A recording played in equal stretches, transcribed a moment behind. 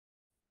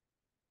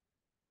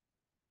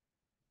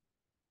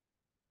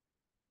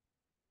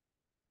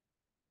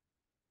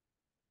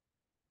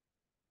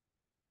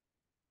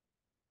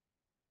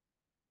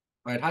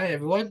All right, hi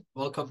everyone.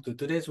 Welcome to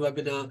today's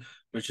webinar,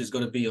 which is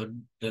going to be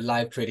on the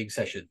live trading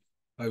session.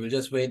 I will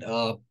just wait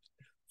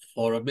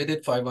for a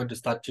minute for everyone to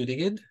start tuning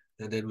in,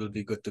 and then we'll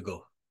be good to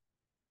go.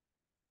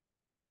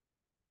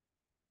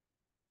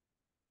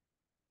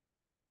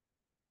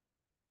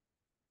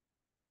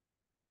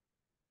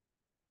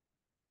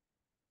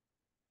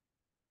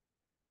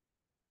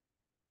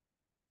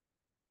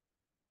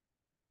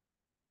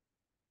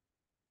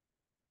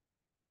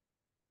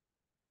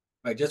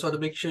 I just want to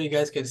make sure you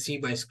guys can see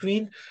my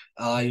screen.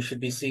 You should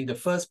be seeing the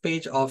first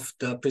page of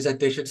the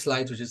presentation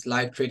slides, which is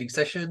live trading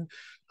session,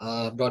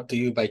 brought to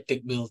you by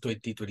Tickmill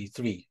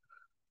 2023.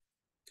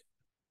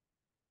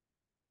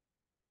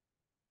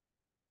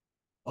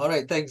 All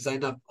right, thanks,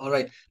 Zainab. All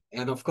right,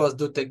 and of course,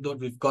 do take note,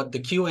 we've got the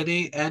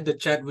Q&A and the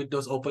chat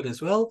windows open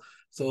as well.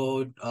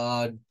 So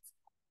do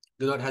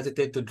not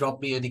hesitate to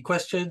drop me any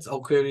questions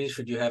or queries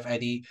should you have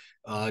any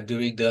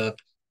during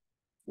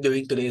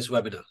today's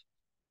webinar.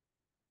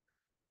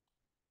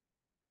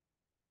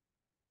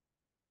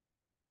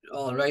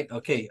 All right,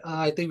 okay.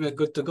 I think we're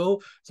good to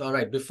go. So, all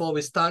right, before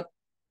we start,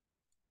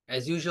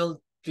 as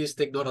usual, please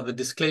take note of the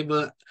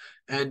disclaimer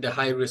and the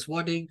high risk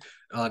warning.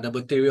 The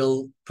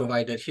material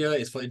provided here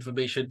is for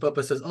information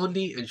purposes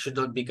only and should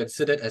not be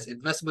considered as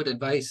investment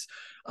advice.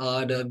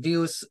 The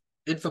views,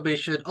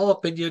 information, or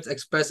opinions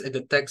expressed in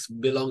the text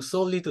belong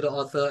solely to the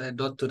author and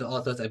not to the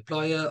author's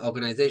employer,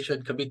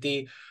 organization,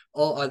 committee,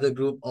 or other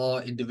group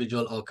or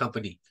individual or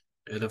company.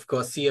 And of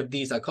course,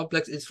 CFDs are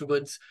complex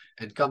instruments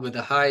and come with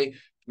a high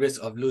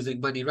risk of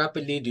losing money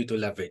rapidly due to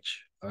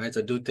leverage. All right,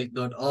 so do take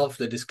note of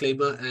the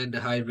disclaimer and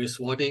the high risk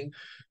warning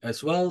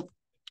as well.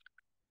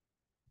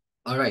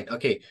 All right,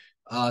 okay.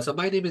 So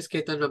my name is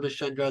Ketan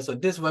Ramachandra. So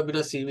this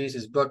webinar series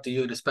is brought to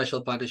you in a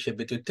special partnership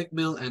between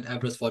Tickmill and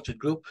Everest Fortune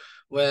Group,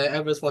 where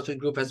Everest Fortune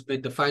Group has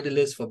been the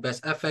finalist for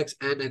Best FX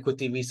and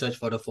Equity Research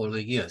for the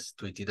following years,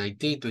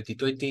 2019,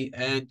 2020,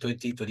 and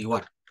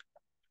 2021.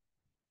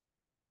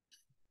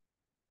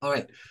 All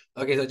right.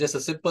 Okay, so just a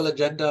simple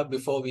agenda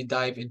before we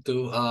dive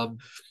into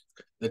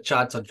the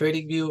charts on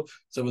TradingView.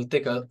 So we'll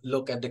take a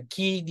look at the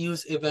key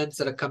news events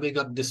that are coming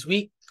up this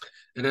week.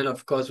 And then,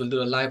 of course, we'll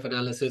do a live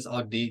analysis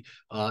on the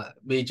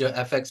major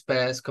FX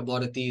pairs,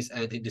 commodities,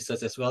 and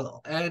indices as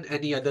well, and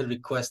any other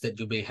requests that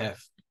you may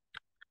have.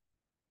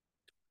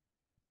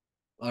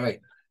 All right.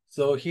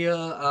 So here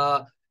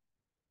are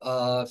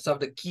some of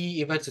the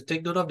key events to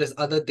take note of. There's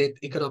other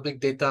economic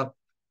data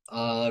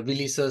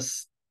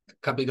releases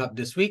coming up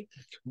this week,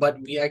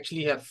 but we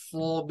actually have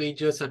four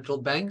major central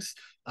banks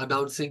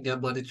announcing their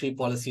monetary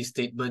policy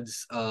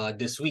statements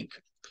this week.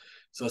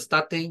 So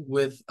starting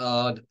with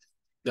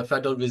the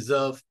Federal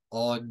Reserve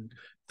on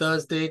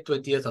Thursday,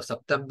 20th of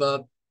September,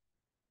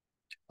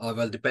 or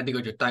well, depending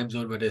on your time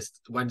zone, whether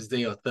it's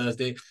Wednesday or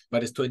Thursday,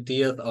 but it's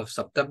 20th of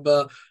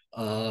September.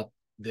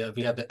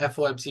 We have the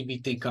FOMC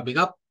meeting coming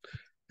up.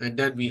 And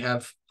then we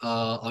have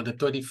on the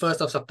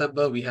 21st of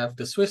September, we have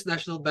the Swiss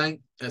National Bank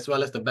as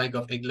well as the Bank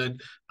of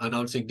England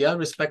announcing their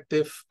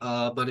respective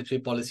monetary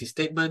policy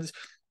statements.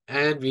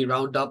 And we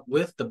round up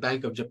with the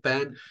Bank of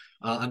Japan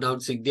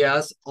announcing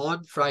theirs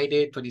on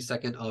Friday,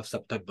 22nd of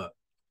September.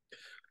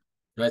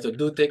 Right, so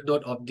do take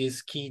note of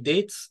these key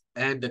dates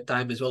and the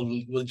time as well.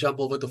 We'll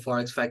jump over to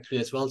Forex Factory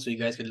as well, so you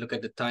guys can look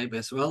at the time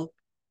as well.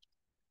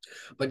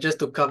 But just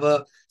to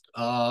cover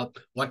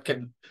what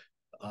can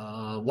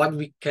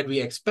we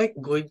expect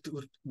going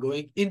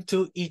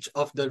into each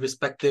of the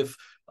respective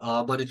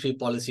monetary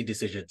policy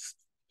decisions.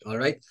 All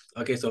right.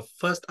 Okay. So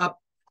first up,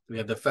 we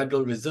have the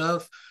Federal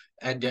Reserve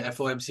and their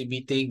FOMC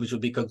meeting, which will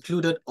be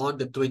concluded on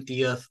the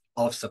 20th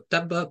of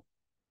September.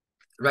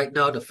 Right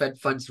now, the Fed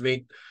funds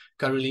rate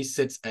currently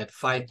sits at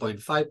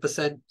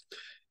 5.5%.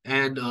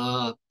 And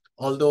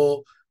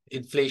although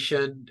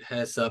inflation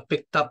has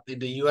picked up in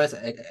the US,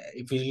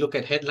 if we look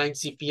at headline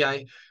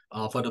CPI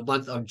for the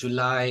month of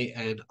July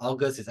and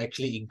August, it's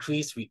actually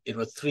increased. It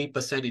was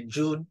 3% in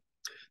June,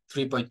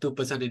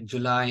 3.2% in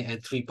July,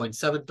 and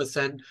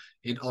 3.7%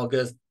 in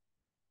August.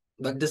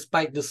 But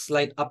despite the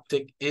slight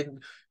uptick in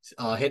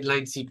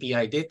headline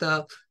CPI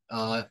data,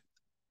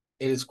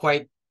 it is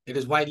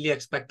widely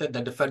expected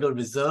that the Federal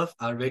Reserve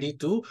are ready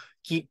to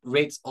keep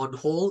rates on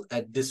hold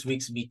at this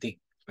week's meeting.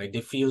 Right?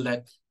 They feel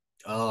that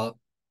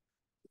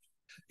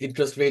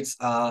interest rates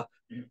are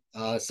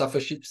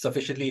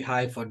sufficiently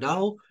high for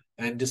now,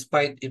 and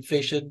despite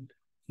inflation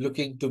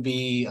looking to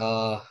be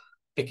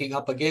picking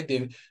up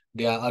again,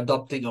 they are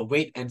adopting a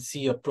wait and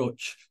see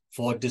approach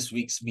for this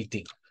week's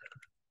meeting.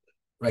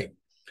 Right.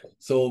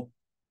 So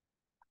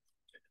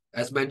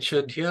as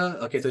mentioned here,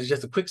 okay, so it's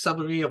just a quick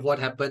summary of what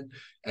happened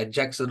at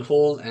Jackson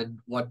Hole and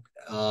what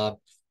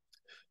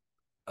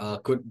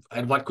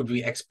could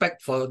we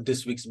expect for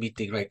this week's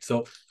meeting, right?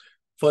 So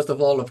first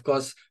of all, of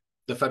course,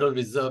 the Federal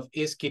Reserve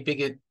is keeping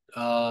it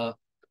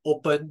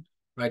open,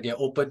 right? They're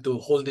open to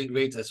holding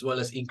rates as well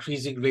as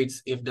increasing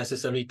rates if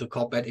necessary to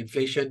combat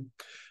inflation.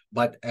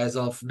 But as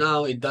of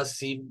now, it does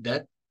seem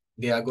that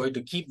they are going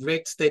to keep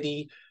rates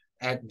steady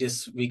at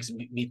this week's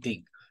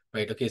meeting.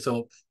 right? Okay,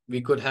 so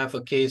we could have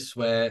a case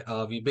where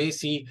we may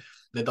see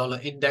the dollar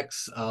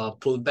index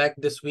pull back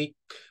this week,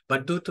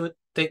 but do to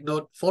take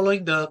note,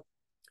 following the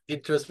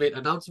interest rate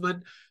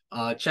announcement,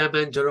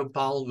 Chairman Jerome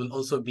Powell will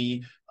also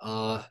be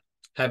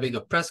having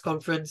a press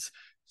conference.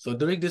 So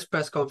during this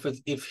press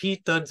conference, if he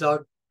turns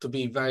out to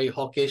be very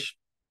hawkish,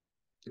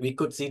 we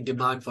could see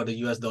demand for the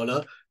US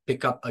dollar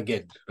pick up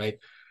again, right?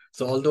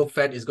 So although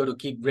Fed is going to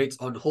keep rates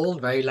on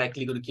hold, very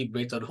likely going to keep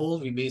rates on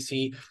hold, we may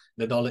see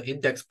the dollar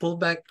index pull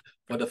back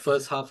for the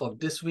first half of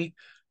this week.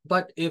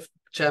 But if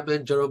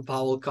Chairman Jerome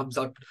Powell comes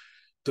out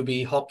to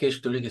be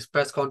hawkish during his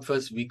press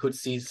conference, we could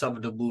see some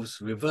of the moves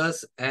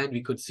reverse and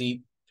we could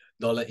see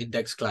dollar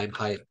index climb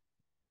higher.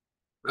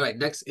 All right,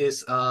 next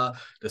is the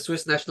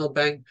Swiss National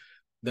Bank.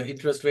 The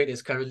interest rate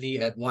is currently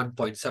at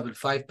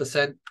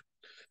 1.75%.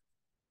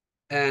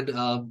 And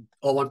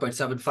or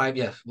 1.75,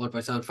 yeah,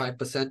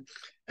 1.75%.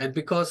 And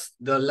because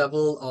the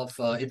level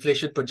of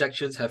inflation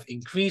projections have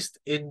increased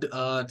in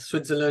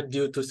Switzerland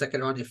due to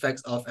second round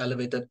effects of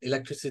elevated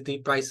electricity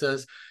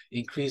prices,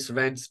 increased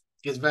rents,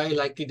 it's very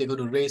likely they're going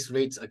to raise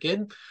rates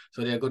again.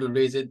 So they're going to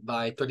raise it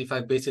by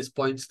 25 basis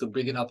points to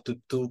bring it up to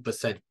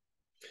 2%.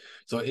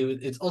 So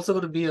it's also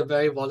going to be a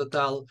very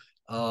volatile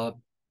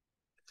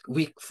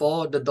week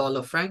for the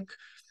dollar franc,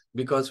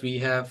 because we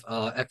have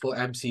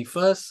FOMC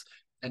first,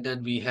 and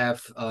then we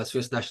have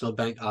Swiss National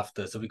Bank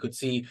after. So we could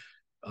see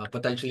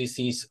potentially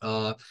see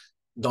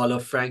dollar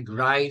franc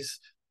rise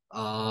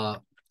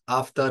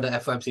after the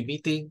FOMC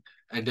meeting,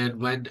 and then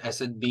when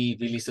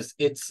SNB releases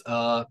its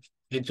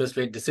interest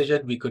rate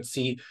decision, we could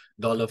see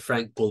dollar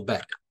franc pull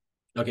back.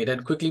 Okay,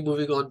 then quickly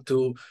moving on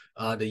to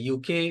the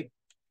UK.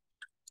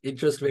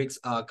 Interest rates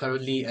are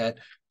currently at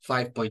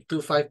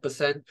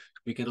 5.25%.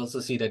 We can also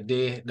see that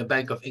the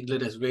Bank of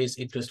England has raised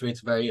interest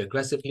rates very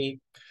aggressively.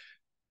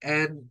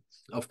 And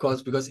of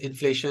course, because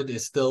inflation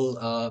is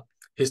still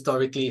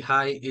historically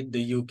high in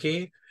the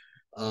UK,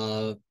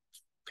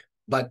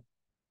 but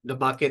the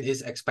market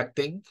is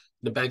expecting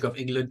the Bank of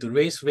England to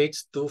raise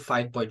rates to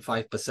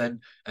 5.5%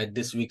 at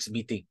this week's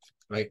meeting,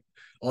 right?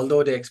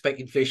 Although they expect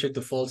inflation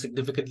to fall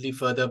significantly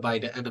further by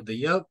the end of the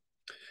year,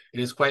 it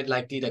is quite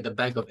likely that the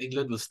Bank of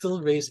England will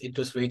still raise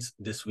interest rates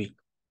this week.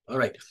 All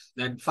right.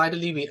 Then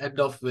finally, we end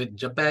off with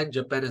Japan.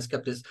 Japan has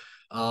kept its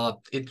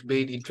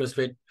main interest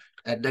rate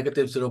at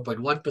negative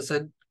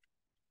 0.1%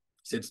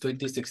 since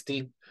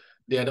 2016.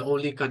 They are the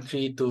only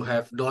country to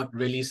have not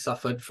really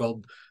suffered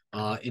from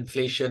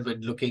inflation when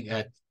looking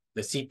at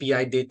the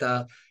CPI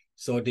data.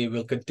 So they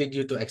will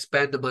continue to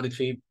expand the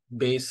monetary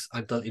base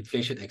until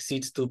inflation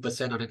exceeds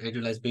 2% on an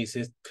annualized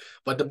basis.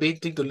 But the main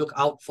thing to look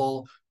out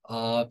for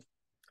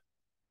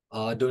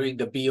during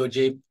the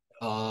BOJ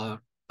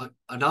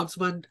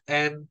announcement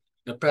and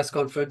the press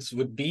conference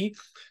would be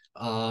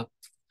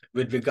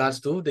with regards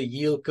to the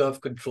yield curve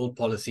control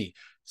policy.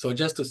 So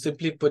just to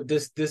simply put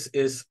this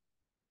is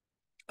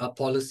a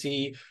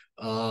policy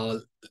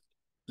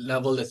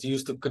level that's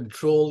used to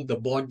control the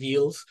bond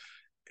yields.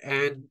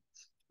 And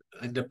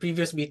in the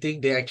previous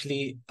meeting, they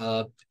actually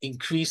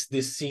increased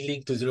this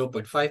ceiling to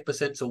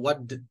 0.5%. So what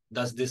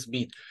does this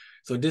mean?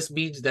 So this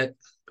means that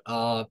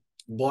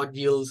bond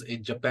yields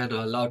in Japan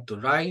are allowed to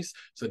rise.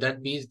 So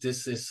that means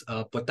this is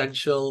a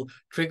potential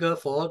trigger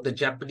for the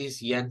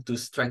Japanese yen to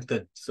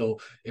strengthen. So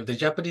if the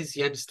Japanese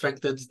yen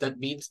strengthens, that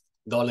means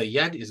dollar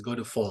yen is going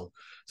to fall.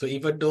 So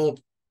even though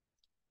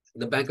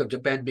the Bank of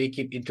Japan may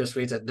keep interest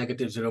rates at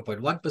negative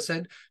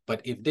 0.1%,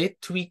 but if they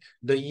tweak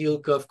the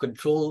yield curve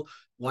control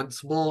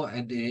once more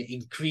and they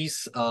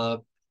increase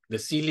the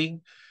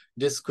ceiling,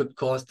 this could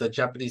cause the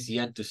Japanese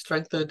yen to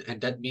strengthen,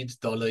 and that means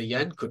dollar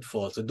yen could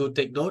fall. So do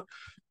take note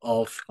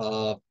of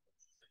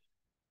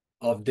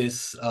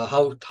this,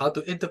 how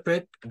to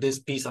interpret this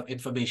piece of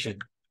information.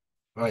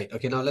 All right,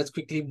 okay, now let's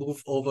quickly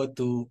move over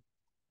to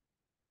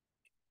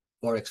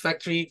Forex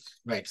Factory.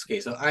 Right,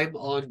 okay, so I'm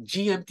on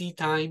GMT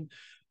time,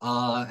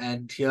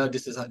 and here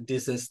this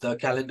is the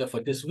calendar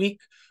for this week.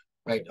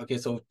 Right, okay,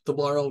 so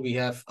tomorrow we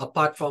have,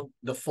 apart from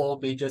the 4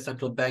 major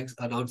central banks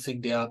announcing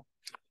their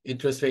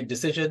interest rate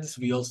decisions,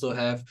 we also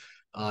have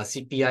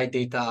CPI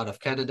data out of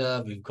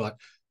Canada. We've got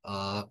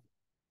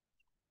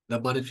the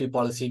monetary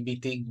policy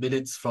meeting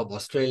minutes from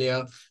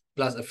Australia,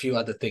 plus a few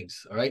other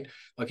things. All right.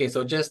 Okay,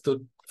 so just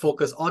to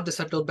focus on the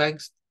central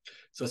banks.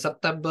 So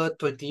September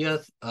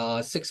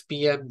 20th, 6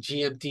 p.m.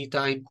 GMT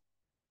time,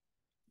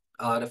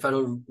 the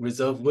Federal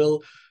Reserve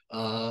will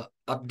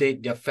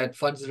update their Fed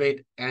funds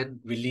rate and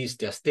release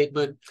their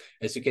statement.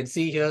 As you can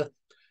see here,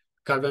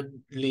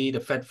 currently the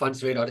Fed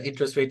funds rate or the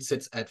interest rate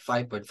sits at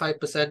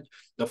 5.5%.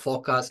 The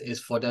forecast is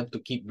for them to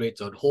keep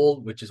rates on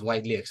hold, which is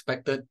widely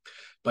expected.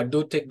 But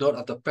do take note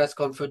of the press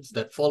conference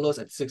that follows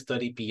at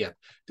 6:30 p.m.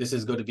 This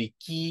is going to be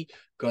key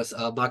because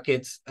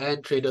markets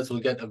and traders will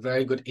get a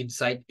very good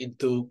insight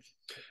into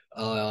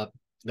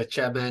the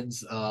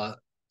chairman's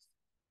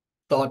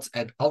thoughts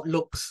and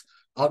outlook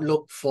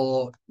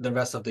for the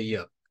rest of the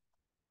year,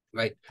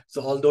 right?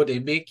 So although they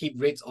may keep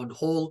rates on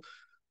hold,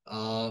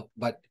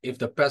 but if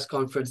the press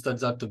conference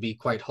turns out to be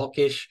quite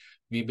hawkish,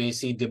 we may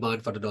see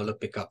demand for the dollar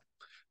pick up.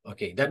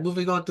 Okay, then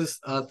moving on to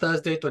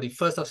Thursday,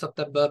 21st of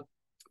September,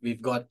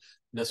 we've got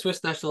the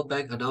Swiss National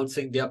Bank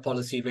announcing their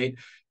policy rate.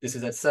 This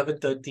is at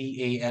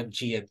 7:30 a.m.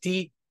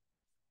 GMT.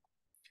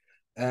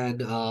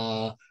 And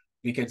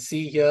we can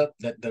see here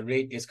that the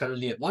rate is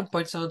currently at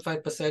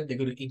 1.75%. They're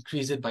going to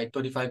increase it by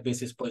 25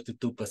 basis points to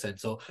 2%.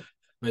 So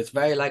it's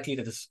very likely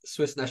that the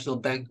Swiss National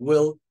Bank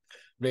will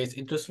raise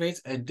interest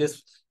rates, and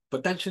this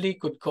potentially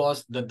could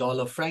cause the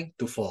dollar franc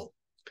to fall.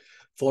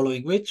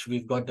 Following which,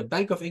 we've got the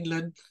Bank of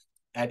England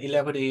at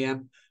 11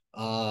 a.m.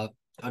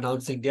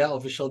 Announcing their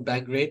official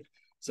bank rate.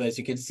 So as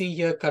you can see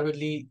here,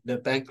 currently the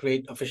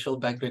official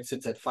bank rate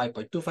sits at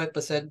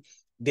 5.25%.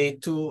 They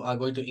too are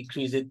going to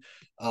increase it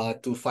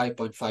to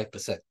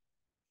 5.5%.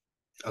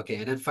 Okay,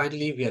 and then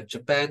finally we have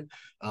Japan,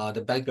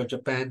 the Bank of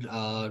Japan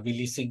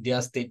releasing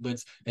their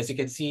statements. As you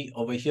can see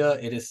over here,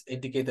 it is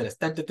indicated as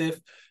tentative,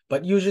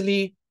 but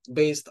usually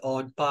based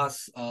on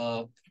past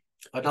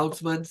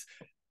announcements,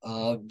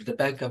 the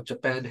Bank of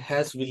Japan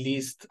has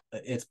released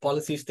its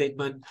policy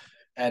statement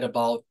at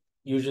about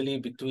usually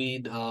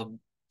between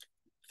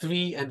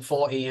 3 and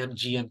 4 a.m.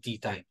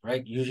 GMT time,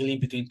 right? Usually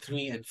between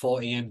 3 and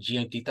 4 a.m.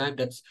 GMT time.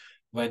 That's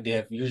when they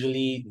have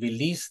usually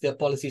released their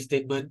policy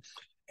statement.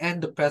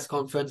 And the press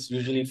conference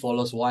usually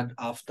follows 1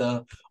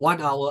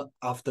 hour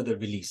after the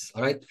release.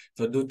 All right.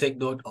 So do take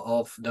note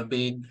of the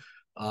main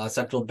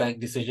central bank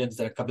decisions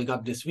that are coming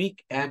up this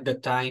week and the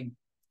time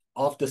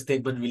of the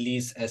statement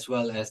release as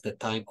well as the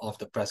time of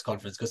the press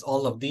conference, because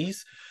all of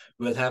these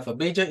will have a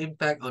major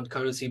impact on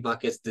currency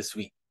markets this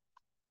week.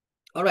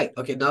 All right,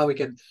 okay, now we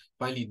can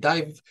finally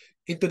dive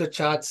into the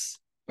charts.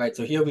 Right,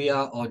 so here we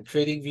are on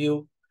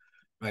TradingView.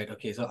 Right,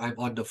 okay, so I'm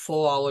on the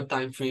 4-hour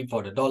time frame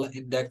for the dollar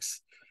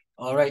index.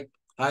 All right,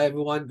 hi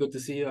everyone, good to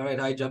see you. All right,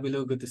 hi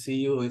Jamilu, good to see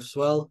you as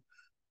well.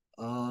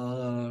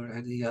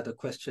 Any other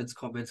questions,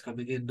 comments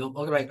coming in? No,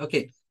 all right,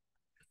 okay.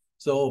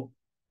 So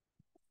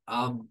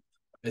um,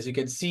 as you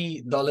can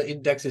see, dollar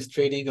index is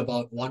trading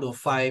about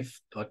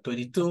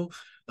 105.22.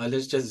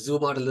 Let's just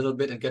zoom out a little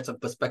bit and get some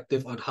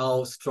perspective on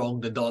how strong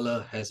the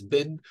dollar has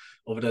been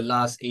over the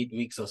last 8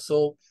 weeks or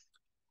so.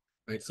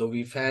 Right, so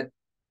we've had,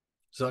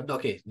 so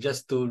okay,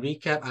 just to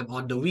recap, I'm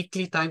on the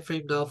weekly time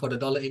frame now for the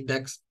dollar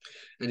index.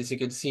 And as you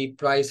can see,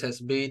 price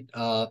has made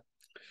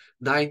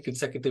 9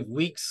 consecutive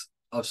weeks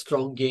of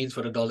strong gains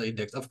for the dollar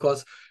index. Of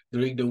course,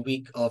 during the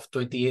week of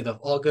 28th of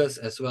August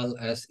as well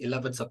as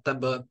 11th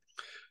September,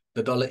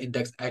 the dollar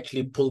index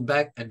actually pulled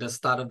back at the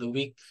start of the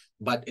week,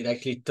 but it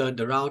actually turned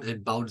around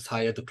and bounced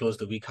higher to close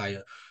the week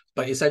higher.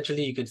 But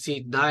essentially, you can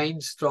see 9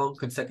 strong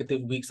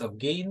consecutive weeks of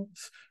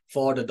gains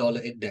for the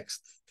dollar index.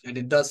 And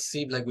it does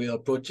seem like we're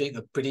approaching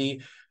a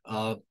pretty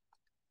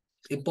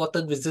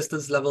important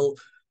resistance level,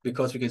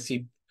 because we can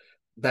see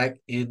back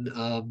in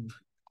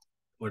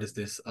what is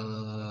this?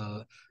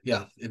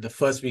 Yeah, in the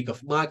first week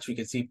of March, we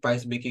can see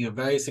price making a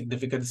very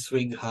significant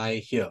swing high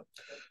here.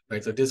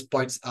 Right. So this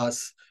points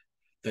us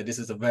that this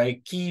is a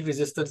very key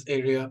resistance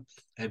area,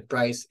 and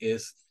price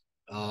is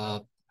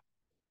now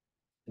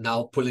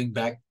pulling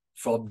back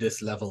from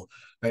this level.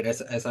 Right.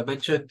 As I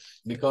mentioned,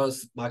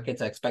 because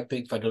markets are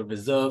expecting Federal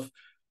Reserve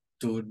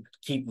to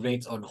keep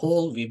rates on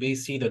hold, we may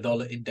see the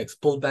dollar index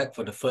pull back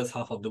for the first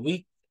half of the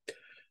week.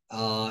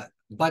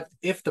 But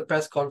if the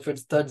press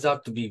conference turns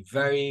out to be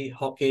very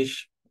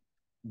hawkish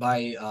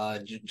by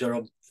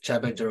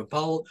Chairman Jerome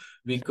Powell,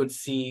 we could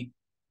see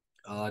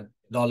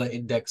dollar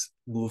index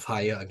move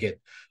higher again.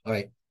 All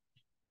right.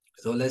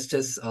 So let's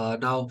just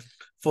now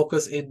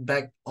focus in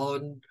back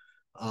on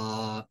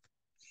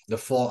the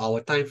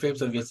 4-hour time frame.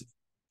 So as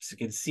you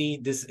can see,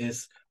 this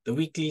is the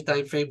weekly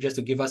time frame, just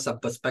to give us some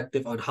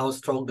perspective on how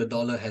strong the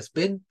dollar has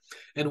been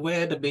and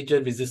where the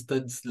major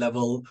resistance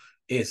level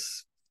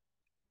is,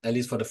 at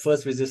least for the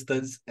first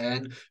resistance,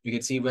 and we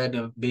can see where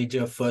the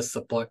major first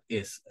support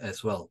is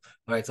as well.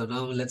 All right, so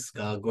now let's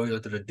go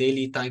on to the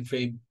daily time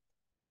frame.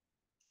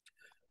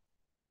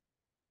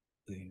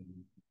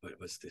 What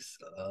was this?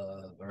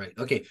 All right,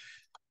 okay.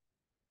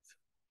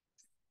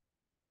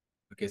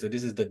 Okay, so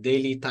this is the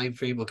daily time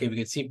frame. Okay, we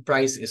can see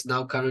price is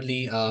now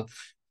currently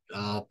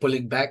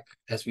pulling back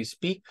as we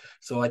speak.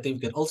 So I think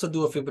we can also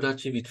do a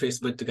Fibonacci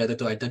retracement together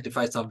to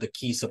identify some of the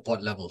key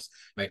support levels,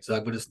 right? So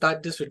I'm going to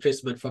start this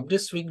retracement from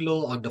this swing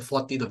low on the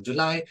 14th of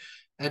July,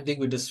 ending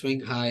with the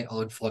swing high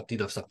on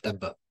 14th of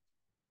September.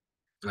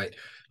 Right.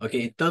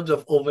 Okay, in terms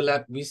of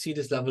overlap, we see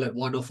this level at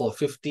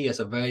 104.50 as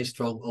a very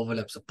strong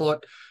overlap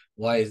support.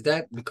 Why is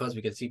that? Because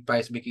we can see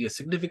price making a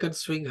significant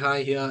swing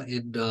high here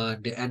in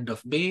the end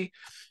of May.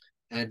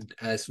 And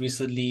as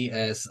recently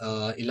as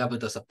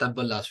 11th of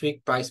September last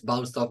week, price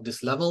bounced off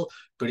this level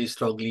pretty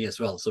strongly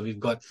as well. So we've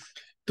got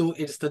 2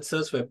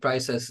 instances where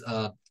price has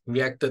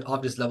reacted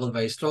off this level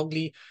very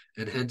strongly,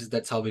 and hence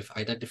that's how we've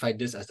identified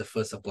this as the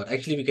first support.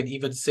 Actually, we can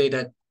even say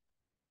that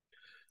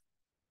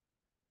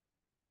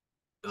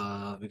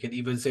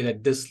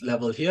this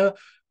level here,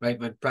 right,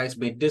 when price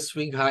made this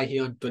swing high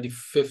here on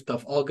 25th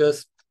of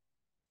August,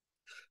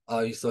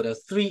 so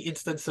there's 3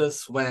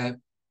 instances where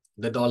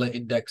the dollar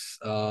index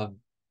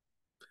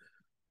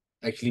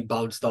actually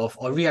bounced off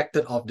or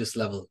reacted off this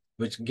level,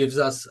 which gives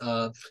us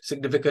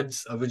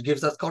significance, which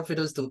gives us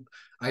confidence to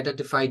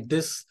identify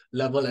this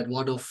level at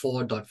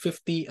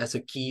 104.50 as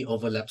a key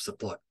overlap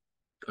support.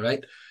 All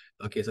right.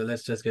 Okay, so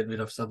let's just get rid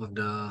of some of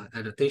the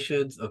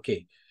annotations.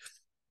 Okay.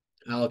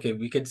 Okay,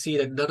 we can see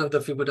that none of the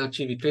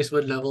Fibonacci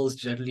retracement levels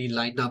generally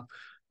line up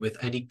with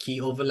any key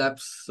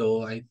overlaps.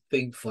 So I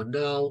think for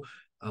now,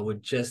 I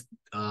would just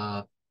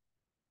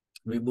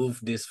remove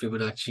this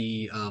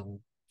Fibonacci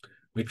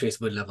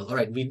retracement level. All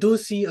right, we do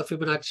see a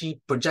Fibonacci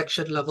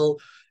projection level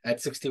at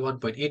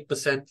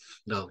 61.8%.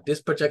 Now,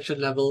 this projection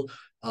level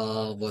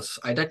was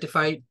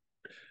identified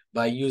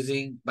by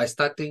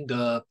starting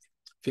the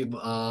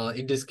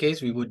in this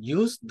case, we would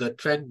use the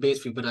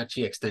trend-based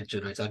Fibonacci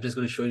extension, right? So I'm just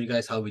going to show you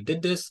guys how we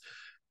did this.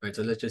 Right,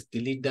 so let's just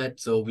delete that.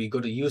 So we're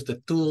going to use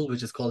the tool,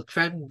 which is called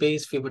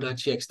trend-based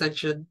Fibonacci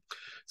extension.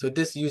 So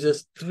this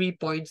uses 3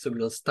 points. So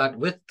we'll start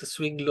with the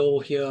swing low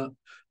here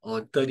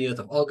on 30th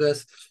of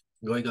August,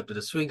 going up to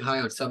the swing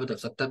high on 7th of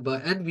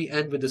September, and we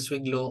end with the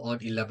swing low on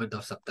 11th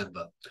of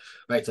September.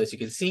 Right, so as you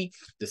can see,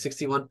 the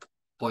 61.8%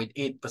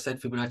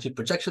 Fibonacci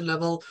projection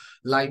level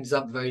lines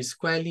up very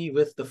squarely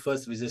with the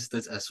first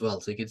resistance as well.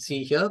 So you can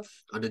see here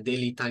on the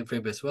daily time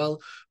frame as well,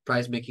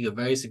 price making a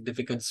very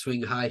significant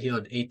swing high here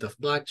on 8th of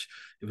March,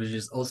 which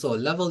is also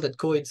a level that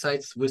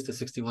coincides with the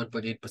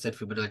 61.8%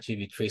 Fibonacci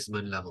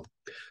retracement level.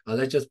 Now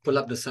let's just pull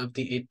up the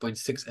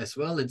 78.6 as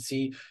well and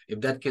see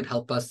if that can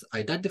help us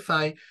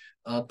identify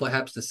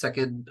perhaps the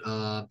second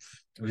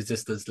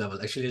resistance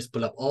level. Actually, let's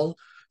pull up all.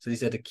 So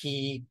these are the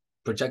key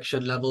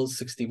projection levels: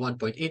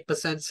 61.8%,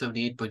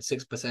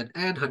 78.6%,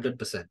 and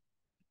 100%.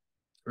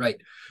 Right.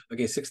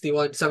 Okay,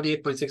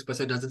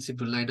 78.6% doesn't seem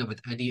to line up with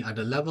any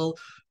other level,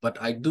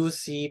 but I do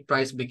see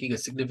price making a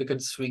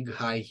significant swing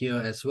high here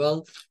as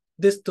well.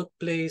 This took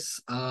place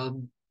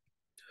on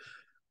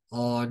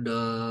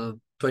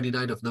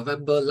 29th of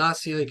November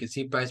last year. You can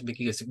see price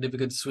making a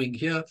significant swing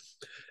here,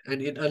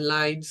 and it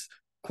aligns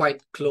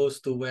quite close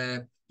to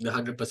where the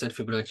 100%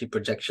 Fibonacci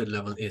projection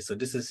level is. So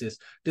this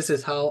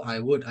is how I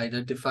would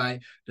identify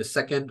the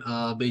second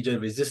major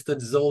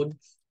resistance zone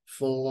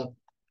for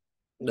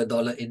the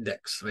dollar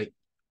index, right?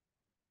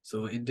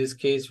 So in this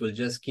case, we'll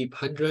just keep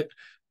 100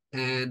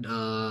 and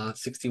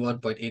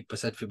 61.8%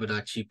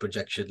 Fibonacci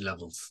projection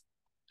levels.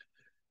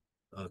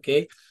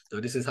 Okay, so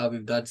this is how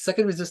we've done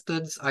second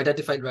resistance,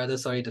 identified rather,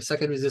 sorry, the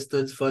second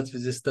resistance, first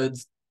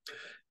resistance,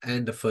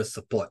 and the first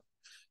support.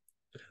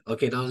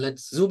 Okay, now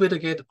let's zoom in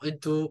again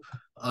into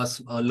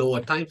a lower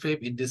time frame.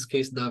 In this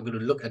case, now I'm going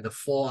to look at the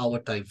 4-hour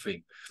time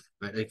frame.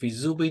 Right, if we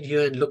zoom in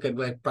here and look at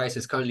where price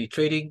is currently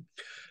trading,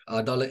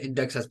 dollar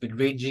index has been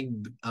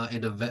ranging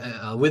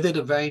within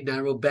a very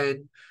narrow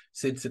band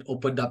since it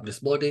opened up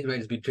this morning. Right,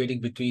 it's been trading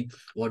between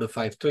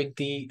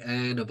 105.20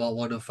 and about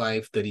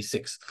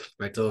 105.36.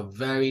 Right, so a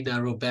very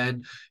narrow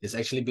band. It's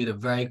actually been a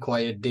very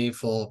quiet day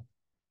for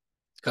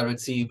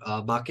currency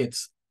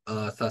markets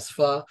thus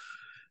far.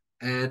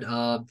 And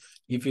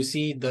if you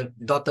see the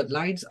dotted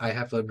lines, I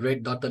have a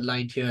red dotted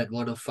line here at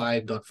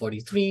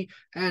 105.43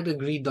 and a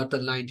green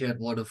dotted line here at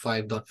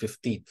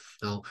 105.15.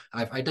 Now,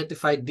 I've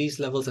identified these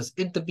levels as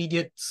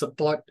intermediate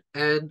support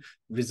and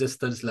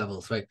resistance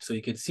levels, right? So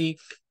you can see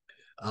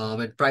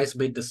when price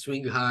made the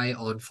swing high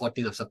on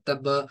 14th of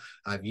September,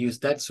 I've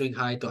used that swing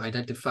high to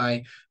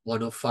identify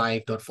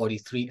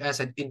 105.43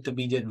 as an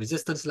intermediate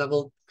resistance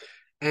level.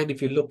 And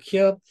if you look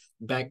here,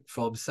 back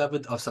from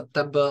 7th of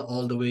September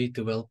all the way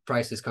to where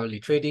price is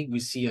currently trading, we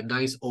see a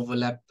nice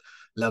overlap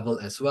level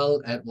as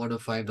well at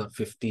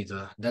 105.15.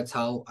 So that's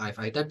how I've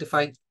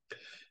identified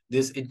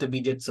this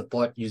intermediate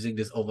support using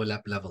this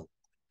overlap level.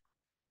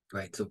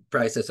 Right, so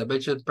price, as I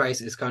mentioned,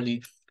 price is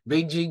currently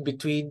ranging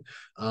between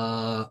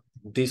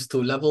these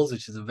two levels,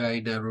 which is a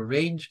very narrow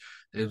range,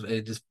 and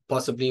it is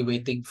possibly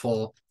waiting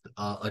for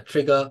a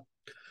trigger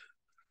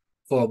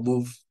for a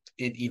move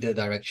in either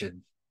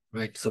direction.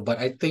 Right, so but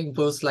I think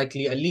most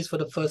likely, at least for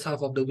the first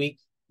half of the week,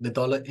 the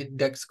dollar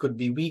index could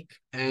be weak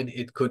and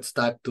it could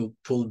start to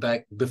pull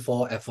back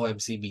before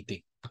FOMC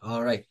meeting.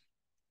 All right.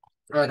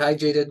 All right, hi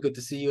Jaden, good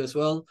to see you as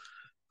well.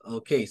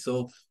 Okay,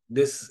 so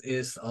this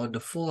is on the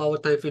 4-hour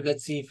time frame.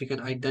 Let's see if we can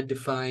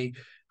identify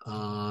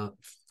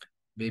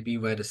maybe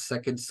where the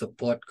second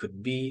support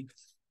could be.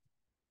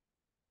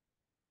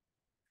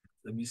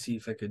 Let me see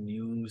if I can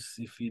use,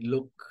 if we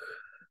look,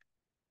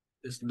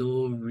 there's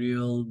no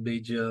real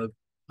major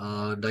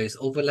nice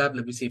overlap.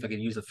 Let me see if I can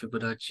use a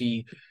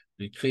Fibonacci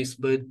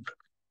retracement.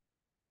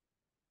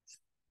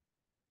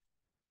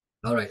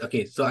 All right,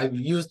 okay, so I've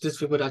used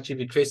this Fibonacci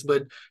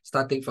retracement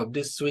starting from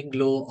this swing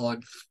low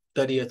on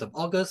 30th of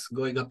August,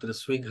 going up to the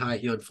swing high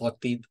here on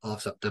 14th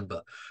of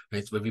September.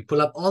 Right, so when we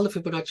pull up all the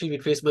Fibonacci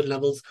retracement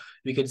levels,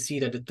 we can see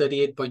that the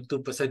 38.2%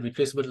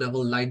 retracement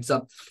level lines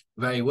up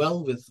very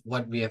well with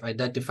what we have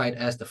identified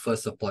as the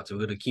first support. So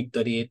we're going to keep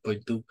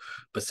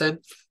 38.2%.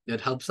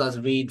 That helps us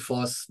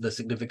reinforce the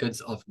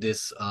significance of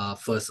this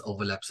first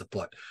overlap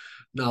support.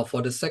 Now,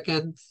 for the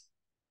second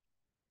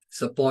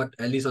support,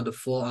 at least on the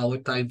 4-hour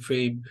time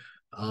frame,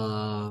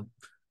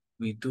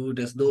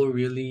 there's no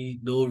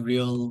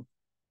real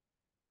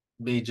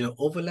major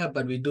overlap,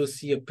 but we do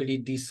see a pretty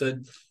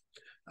decent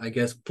I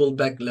guess,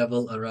 pullback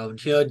level around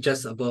here,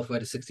 just above where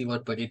the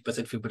 61.8%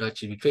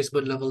 Fibonacci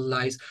retracement level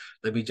lies.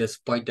 Let me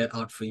just point that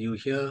out for you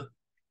here.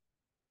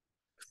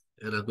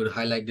 And I'm going to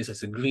highlight this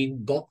as a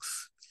green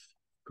box.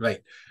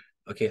 Right.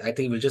 Okay, I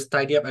think we'll just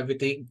tidy up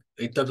everything.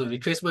 In terms of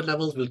retracement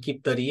levels, we'll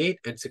keep 38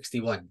 and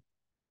 61.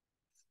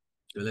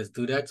 So let's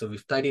do that. So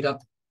we've tidied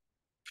up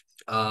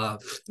the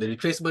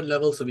retracement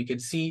level, so we can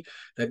see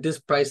that this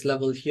price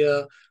level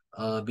here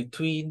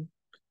between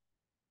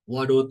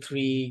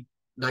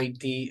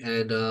 103.90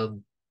 and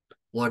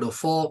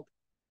 104,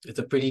 it's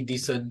a pretty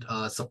decent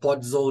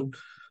support zone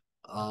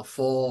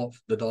for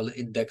the dollar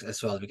index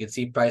as well. We can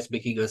see price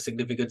making a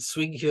significant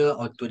swing here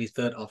on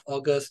 23rd of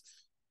August.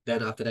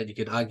 Then after that, you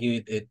can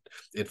argue it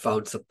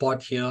found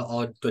support here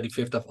on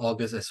 25th of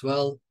August as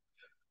well.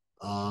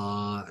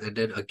 And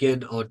then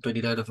again on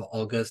 29th of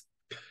August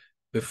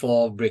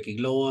before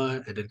breaking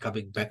lower and then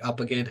coming back up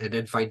again and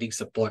then finding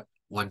support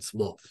once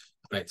more.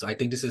 Right. So I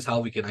think this is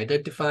how we can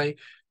identify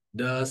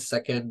the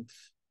second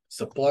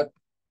support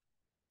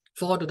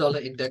for the dollar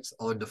index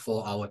on the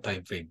 4-hour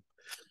time frame.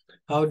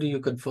 How do you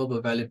confirm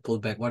a valid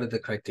pullback? What are the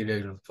criteria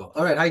you look for?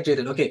 All right. Hi,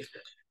 Jaden. Okay.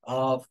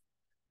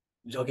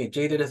 Okay,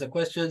 Jaden has a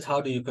question.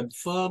 How do you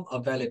confirm a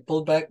valid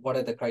pullback? What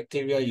are the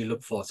criteria you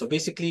look for? So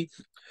basically,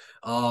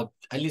 at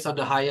least on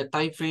the higher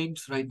time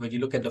frames, right? When you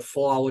look at the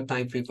 4-hour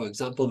time frame, for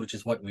example, which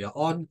is what we are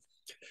on,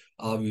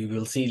 we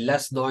will see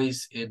less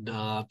noise in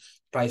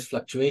price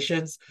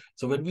fluctuations.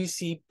 So when we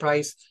see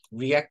price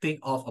reacting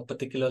off a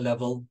particular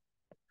level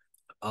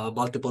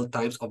multiple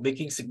times or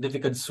making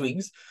significant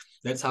swings,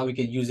 that's how we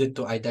can use it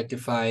to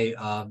identify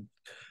a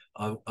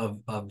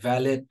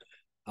valid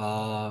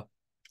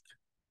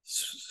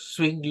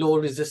swing low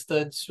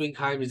resistance, swing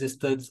high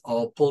resistance,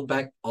 or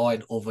pullback or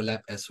an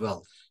overlap as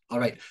well. All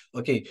right.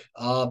 Okay.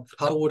 How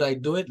would I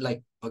do it?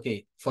 Like,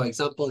 okay, for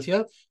example,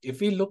 here, if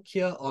we look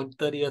here on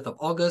 30th of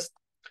August,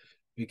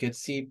 we can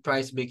see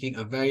price making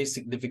a very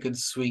significant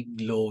swing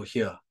low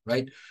here,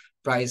 right?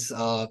 Price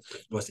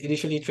was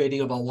initially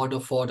trading about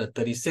 104 to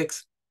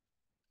 36.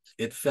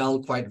 It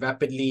fell quite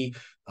rapidly,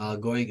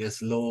 going as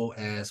low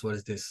as, what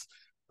is this?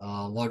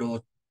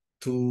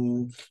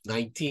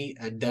 102.90,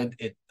 and then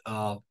it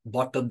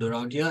bottomed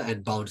around here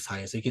and bounced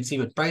higher. So you can see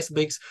when price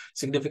makes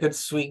significant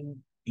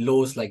swing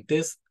lows like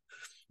this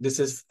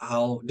is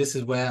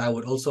where I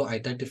would also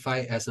identify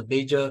as a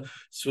major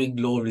swing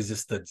low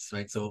resistance,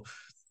 right? So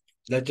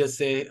let's just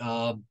say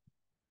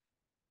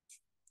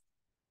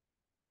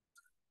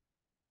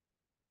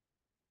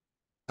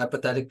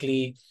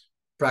hypothetically,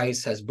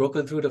 price has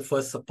broken through the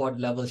first support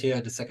level here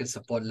and the second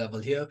support level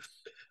here.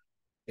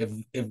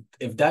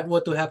 If that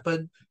were to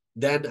happen,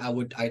 then I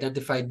would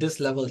identify this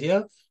level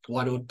here,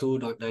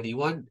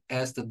 102.91,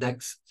 as the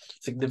next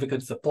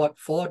significant support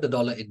for the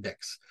dollar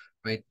index,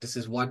 right? This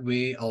is one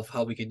way of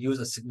how we can use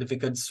a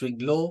significant swing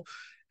low.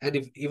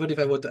 And even if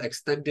I were to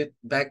extend it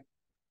back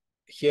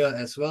here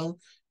as well,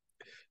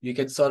 you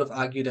can sort of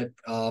argue that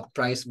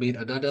price made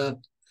another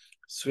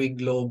swing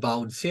low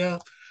bounce here.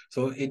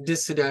 So in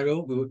this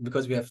scenario,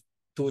 because we have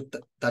two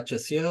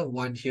touches here,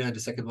 one here and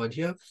the second one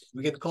here,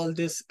 we can call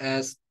this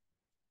as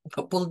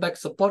a pullback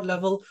support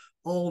level,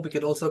 or we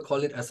can also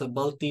call it as a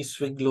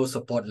multi-swing low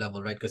support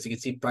level, right? Because you can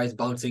see price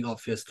bouncing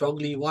off here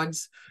strongly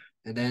once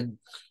and then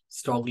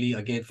strongly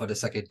again for the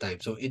second time.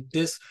 So in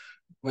this,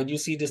 when you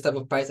see this type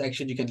of price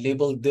action, you can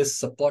label this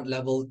support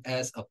level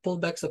as a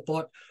pullback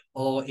support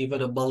or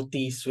even a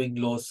multi-swing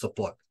low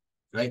support,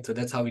 right? So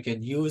that's how we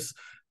can use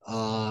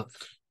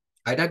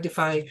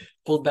identify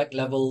pullback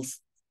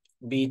levels,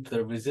 be it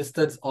the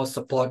resistance or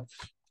support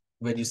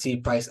when you see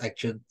price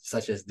action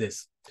such as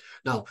this.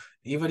 Now,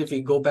 even if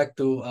we go back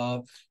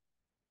to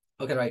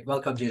okay, right,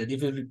 welcome, Jaden.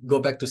 If you go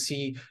back to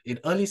see in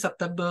early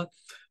September,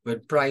 when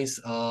price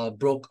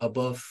broke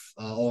above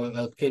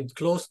or came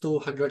close to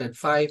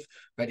 105,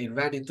 right, it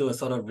ran into a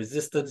sort of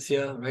resistance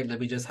here, right? Let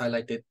me just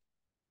highlight it,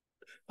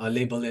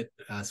 label it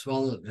as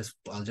well.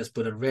 I'll just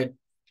put a red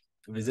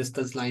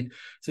resistance line.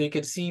 So you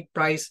can see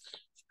price,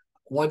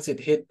 once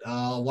it hit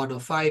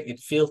 105, it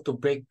failed to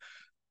break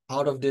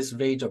out of this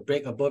range or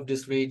break above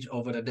this range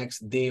over the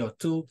next day or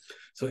two.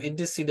 So in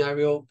this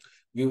scenario,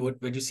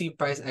 when you see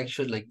price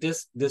action like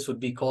this would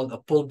be called a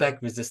pullback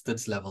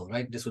resistance level,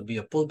 right? This would be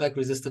a pullback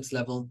resistance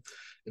level.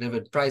 And then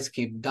when price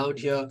came down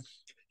here,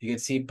 you can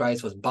see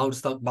price was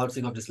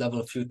bouncing off this level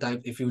a few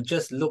times. If you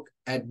just look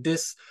at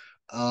this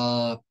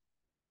in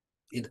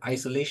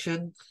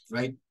isolation,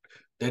 right,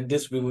 then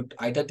we would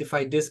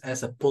identify this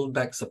as a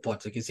pullback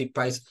support. So you can see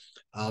price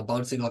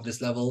bouncing off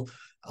this level.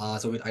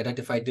 So we'd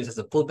identify this as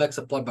a pullback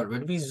support. But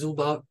when we zoom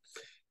out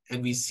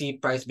and we see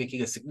price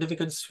making a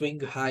significant swing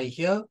high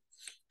here,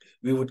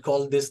 we would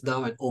call this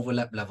now an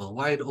overlap level.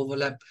 Why an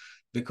overlap?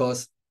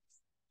 Because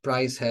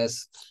price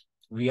has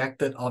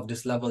reacted off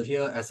this level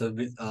here as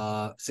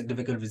a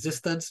significant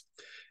resistance.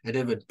 And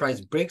then when price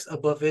breaks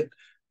above it,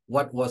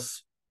 what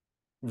was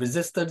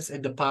resistance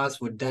in the past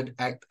would then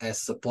act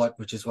as support,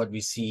 which is what we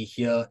see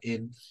here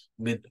in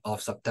mid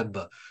of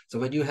September. So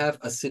when you have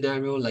a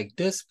scenario like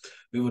this,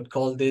 we would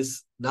call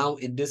this now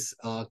in this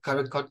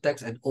current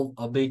context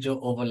a major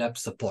overlap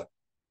support.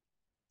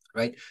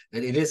 right?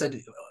 And it is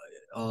an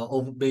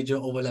major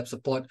overlap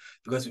support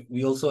because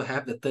we also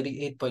have the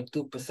 38.2%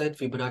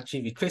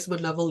 Fibonacci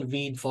retracement level,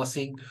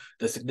 reinforcing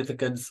the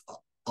significance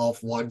of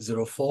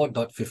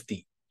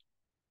 104.50.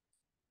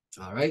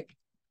 All right.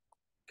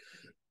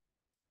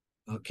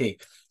 Okay.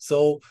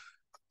 So,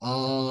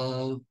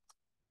 uh,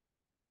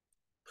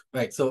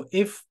 right. So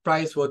if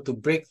price were to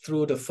break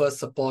through the first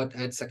support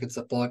and second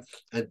support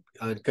and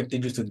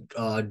continues to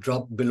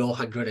drop below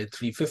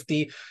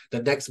 103.50,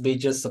 the next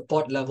major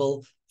support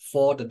level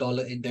for the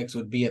dollar index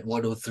would be at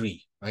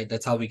 103, right?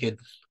 That's how we can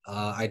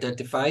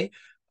identify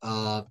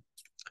uh,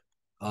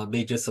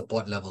 major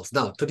support levels.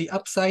 Now, to the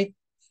upside,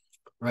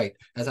 right,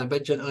 as I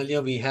mentioned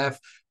earlier, we have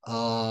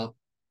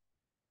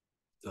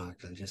I'll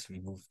just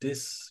remove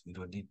this. We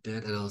don't need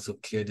that. And also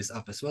clear this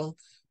up as well.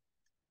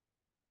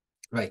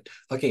 Right.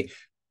 Okay.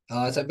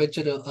 As I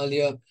mentioned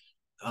earlier,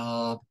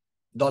 uh,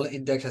 dollar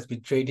index has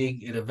been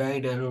trading in a very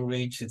narrow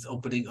range since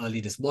opening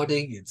early this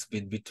morning. It's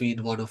been between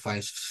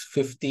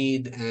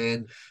 105.15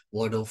 and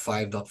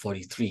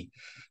 105.43.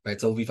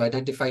 Right. So we've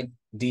identified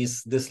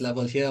this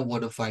level here,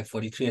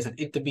 105.43, as an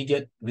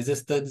intermediate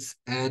resistance,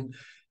 and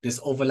this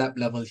overlap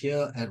level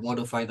here at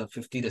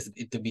 105.15 as an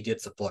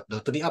intermediate support. Now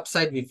to the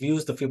upside, we've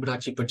used the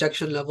Fibonacci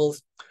projection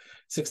levels,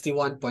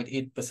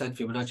 61.8%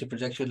 Fibonacci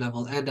projection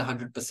level and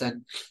 100%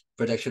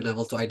 projection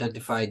level to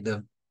identify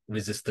the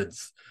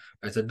resistance.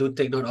 Right, so do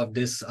take note of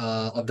this,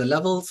 of the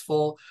levels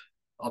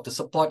of the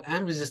support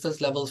and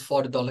resistance levels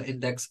for the dollar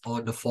index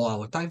on the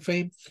 4-hour time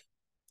frame.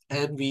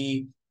 And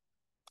we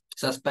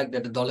suspect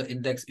that the dollar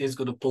index is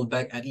going to pull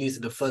back at least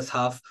in the first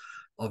half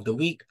of the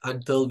week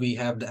until we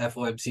have the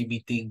FOMC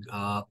meeting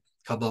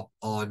come up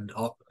on,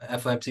 or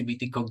FOMC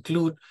meeting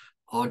conclude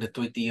on the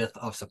 20th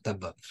of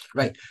September.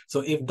 Right.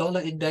 So if dollar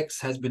index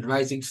has been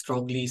rising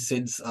strongly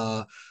since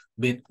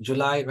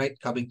mid-July, right,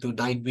 coming to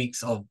 9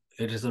 weeks of,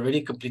 it has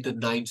already completed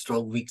 9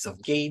 strong weeks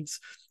of gains,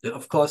 then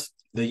of course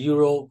the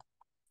euro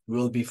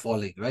will be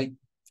falling, right?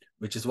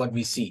 Which is what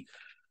we see.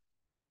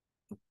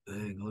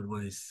 Hang on,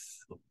 what is...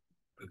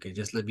 Okay,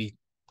 just let me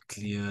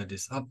clear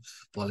this up.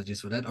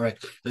 Apologies for that. All right.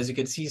 As you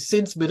can see,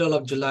 since middle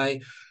of July,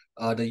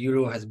 the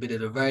euro has been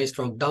in a very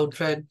strong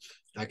downtrend.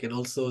 I can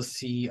also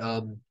see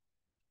a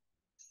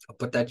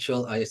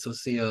potential. I also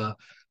see a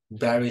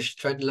bearish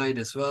trend line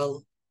as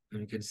well. And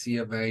you can see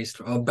a very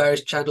strong,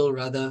 bearish channel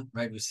rather,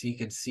 right? We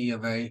can see a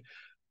very,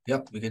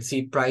 yep, we can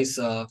see price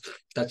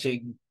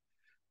touching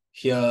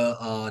here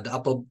the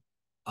upper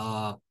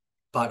uh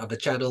part of the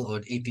channel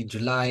on 18th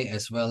July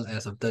as well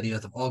as on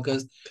 30th of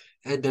August.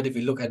 And then if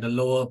we look at the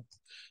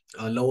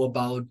lower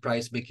bound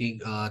price making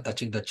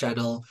touching the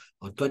channel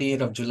on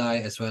 28th of July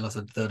as well as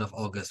on 3rd of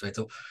August, right?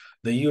 So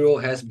the euro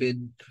has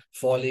been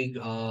falling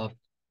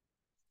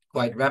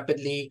quite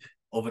rapidly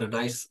over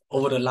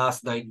the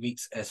last 9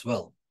 weeks as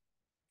well.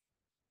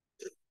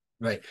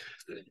 Right.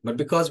 But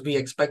because we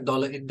expect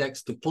dollar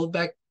index to pull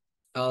back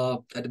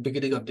at the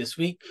beginning of this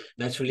week,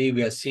 naturally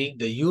we are seeing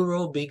the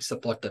euro being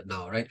supported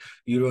now, right?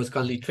 Euro is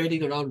currently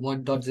trading around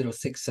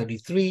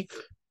 1.0673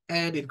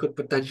 and it could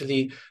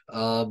potentially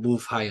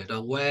move higher.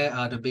 Now, where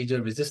are the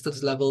major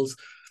resistance levels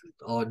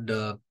on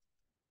the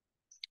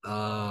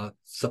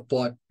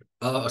support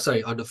on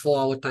the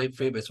 4-hour time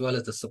frame as well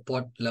as the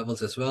support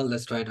levels as well?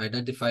 Let's try and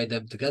identify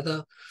them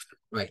together.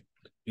 Right.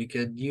 We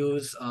can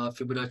use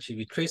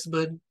Fibonacci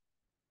retracement.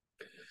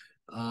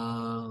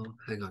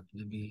 Hang on,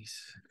 let me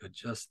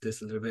adjust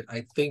this a little bit.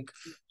 I think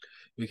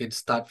we can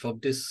start from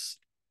this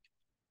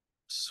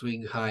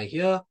swing high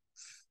here.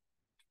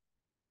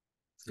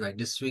 Right,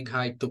 this swing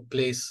high took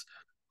place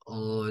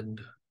on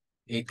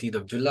 18th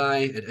of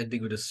July and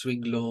ending with a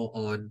swing low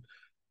on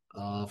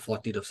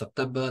 14th of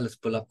September. Let's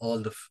pull up all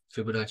the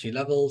Fibonacci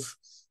levels.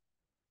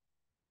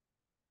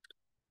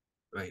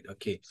 Right,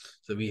 okay.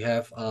 So we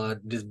have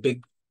this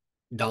big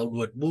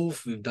downward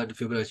move. We've done the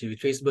Fibonacci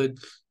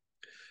retracement.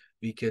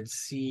 We can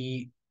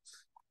see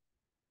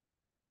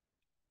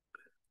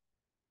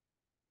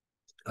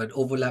an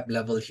overlap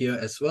level here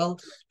as well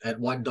at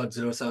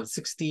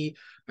 1.0760,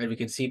 and we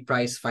can see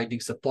price finding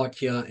support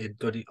here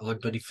on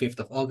 25th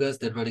of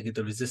August, then running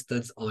into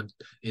resistance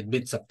in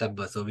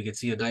mid-September. So we can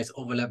see a nice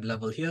overlap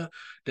level here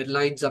that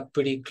lines up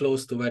pretty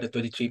close to where the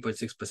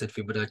 23.6%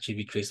 Fibonacci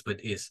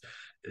retracement is.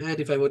 And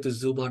if I were to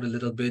zoom out a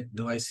little bit,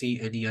 do I see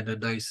any other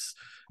nice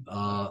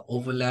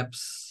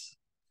overlaps?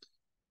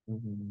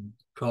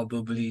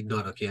 Probably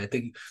not. Okay, I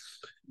think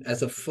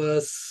as a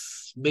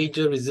first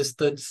major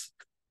resistance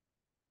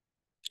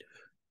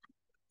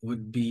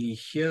would be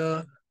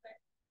here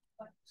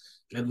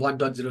and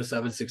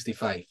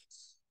 1.0765.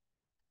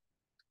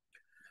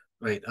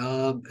 Right.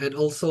 And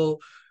also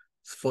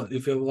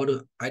if you want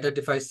to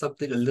identify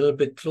something a little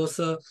bit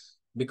closer,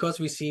 because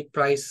we see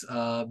price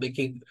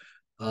making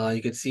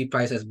you can see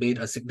price has made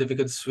a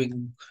significant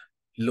swing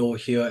low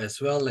here as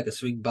well, like a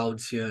swing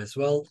bounce here as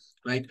well,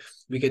 right?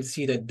 We can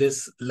see that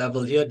this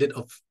level here did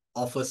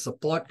offer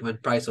support when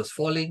price was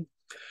falling.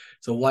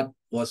 So what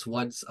was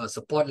once a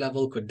support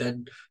level could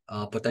then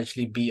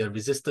potentially be a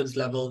resistance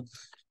level.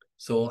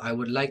 So I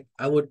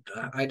would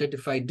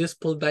identify this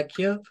pullback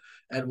here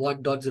at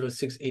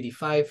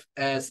 1.0685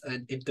 as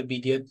an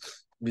intermediate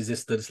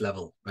resistance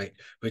level, right?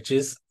 Which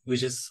is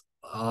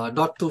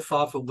not too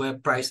far from where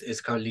price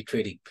is currently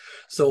trading.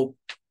 So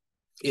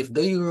if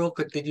the euro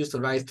continues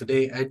to rise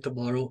today and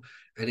tomorrow,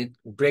 and it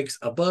breaks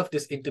above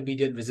this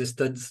intermediate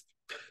resistance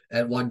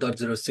at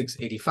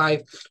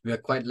 1.0685, we are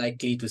quite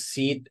likely to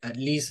see it at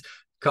least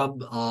come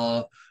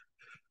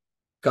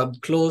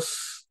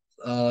close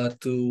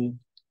to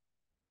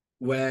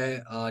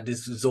where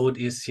this zone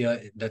is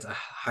here that's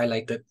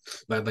highlighted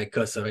by my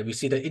cursor, right? We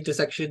see the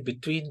intersection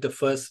between the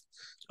first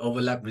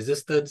overlap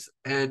resistance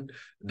and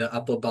the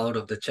upper bound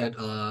of the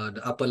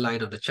the upper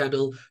line of the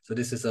channel. So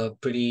this is a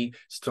pretty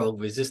strong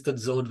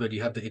resistance zone when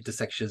you have the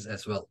intersections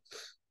as well.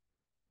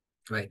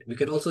 Right. We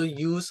can also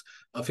use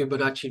a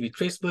Fibonacci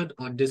retracement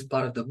on this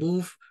part of the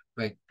move,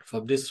 right?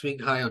 From this swing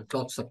high on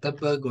 12th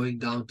September going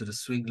down to the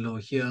swing low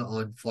here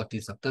on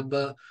 14th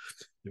September.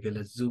 Okay,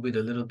 let's zoom in a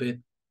little bit.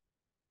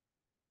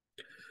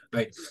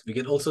 Right. We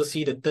can also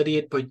see the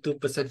 38.2%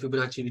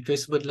 Fibonacci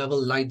retracement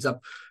level lines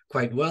up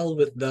quite well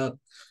with the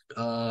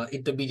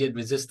intermediate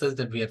resistance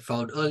that we had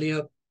found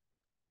earlier.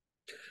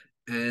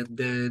 And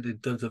then in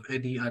terms of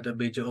any other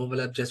major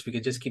overlap, we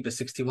can just keep the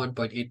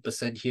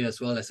 61.8% here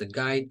as well as a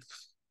guide.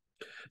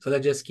 So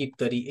let's just keep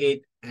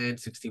 38 and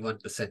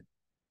 61%.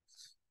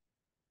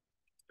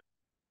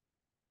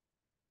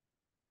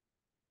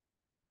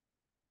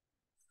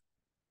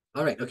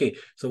 All right, okay.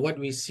 So what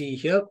we see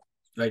here,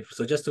 right?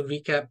 So just to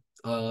recap,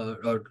 or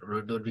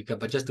not recap,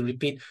 but just to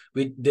repeat,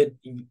 we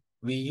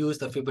used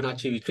the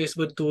Fibonacci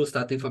retracement tool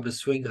starting from the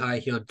swing high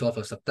here on 12th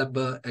of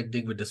September,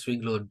 ending with the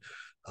swing low on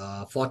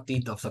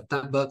 14th of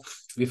September.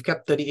 We've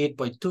kept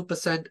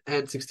 38.2%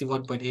 and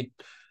 61.8%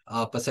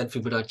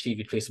 Fibonacci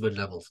retracement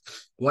levels.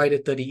 Why the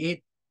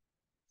 38?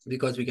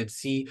 Because we can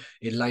see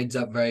it lines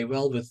up very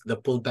well with the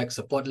pullback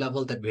support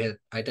level that we had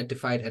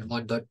identified at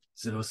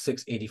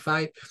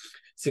 1.0685.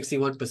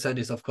 61%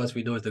 is, of course,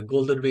 we know is the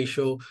golden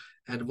ratio.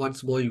 And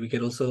once more, we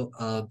can also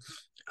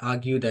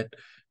argue that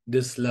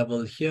this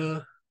level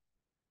here,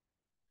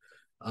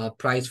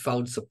 price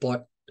found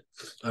support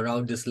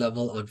around this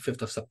level on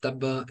 5th of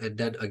September and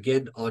then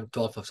again on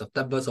 12th of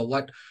September. So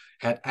what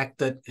had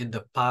acted in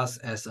the past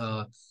as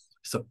a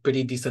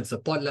pretty decent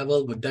support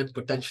level would then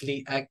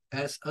potentially act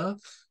as a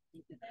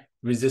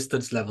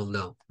resistance level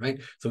now,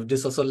 right? So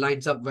this also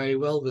lines up very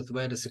well with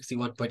where the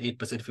 61.8%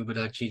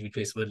 Fibonacci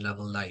retracement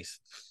level lies.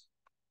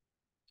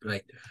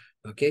 Right.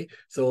 Okay.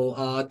 So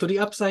to the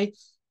upside,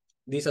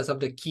 these are some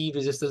of the key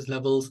resistance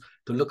levels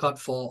to look out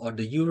for on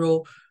the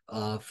euro.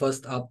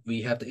 First up,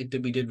 we have the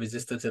intermediate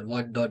resistance at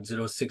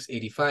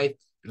 1.0685,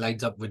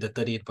 lines up with the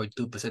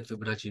 38.2%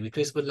 Fibonacci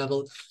retracement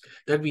level.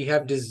 Then we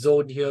have this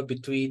zone here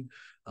between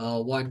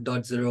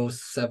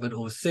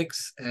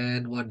 1.0706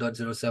 and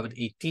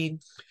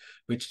 1.0718,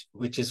 which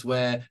is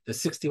where the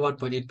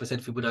 61.8%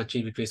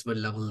 Fibonacci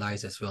retracement level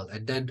lies as well.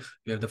 And then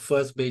we have the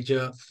first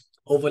major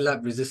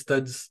overlap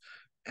resistance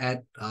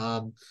at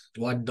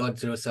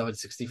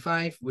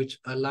 1.0765, which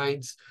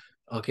aligns,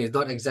 okay,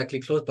 not exactly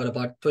close, but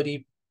about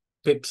 20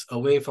 pips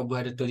away from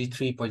where the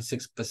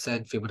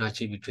 33.6%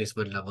 Fibonacci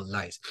retracement level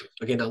lies.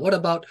 Okay, now what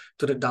about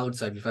to the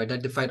downside? We've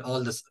identified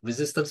all the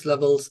resistance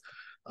levels,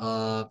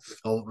 or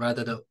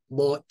rather the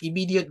more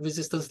immediate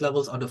resistance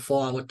levels on the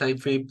 4-hour time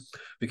frame.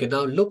 We can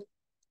now look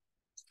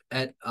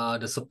at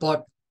the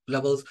support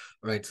levels.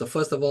 Right, so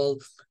first of all,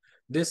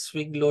 this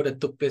swing low that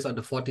took place on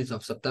the 14th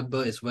of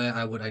September is where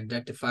I would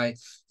identify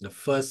the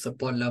first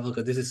support level,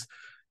 because this is,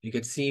 you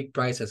can see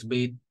price has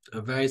made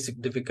a very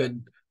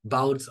significant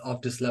bounce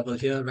off this level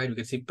here, right? We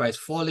can see price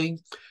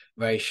falling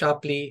very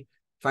sharply,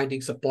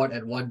 finding support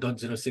at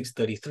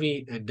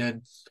 1.0633 and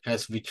then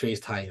has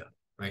retraced higher,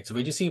 right? So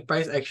when you see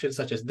price action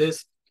such as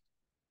this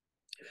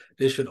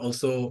should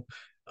also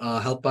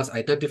help us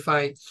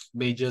identify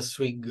major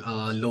swing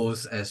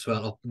lows as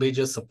well, or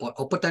major support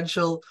or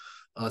potential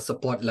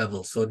support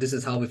levels. So this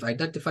is how we've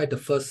identified the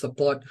first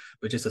support,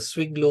 which is a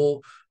swing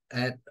low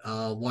at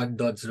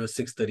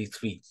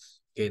 1.0633.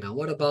 Okay, now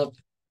what about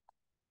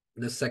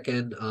the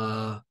second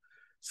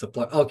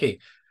support? Okay,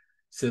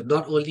 so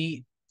not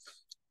only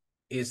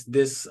is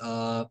this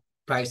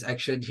price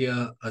action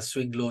here a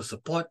swing low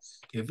support,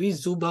 if we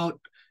zoom out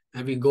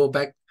and we go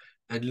back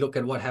and look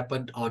at what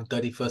happened on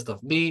 31st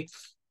of May,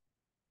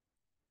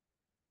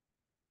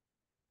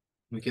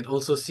 we can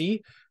also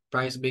see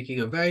price making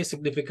a very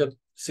significant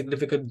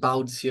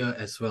bounce here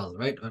as well,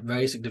 right? A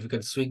very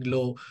significant swing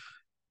low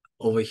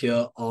over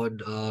here on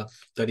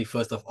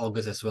 31st of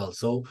August as well.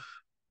 So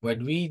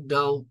when we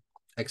now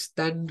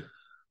extend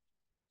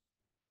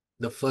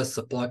the first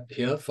support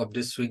here from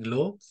this swing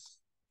low,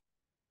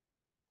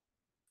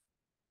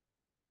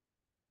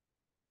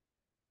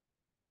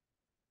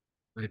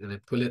 right, and I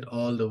pull it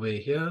all the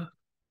way here,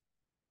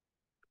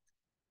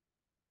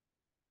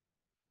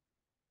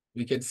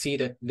 we can see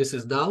that this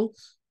is now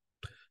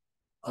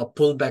a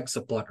pullback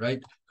support,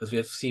 right? Because we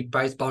have seen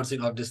price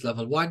bouncing off this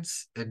level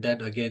once, and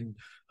then again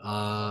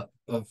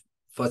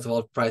first of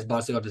all, price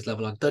bouncing off this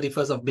level on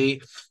 31st of May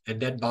and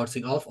then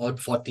bouncing off on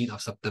 14th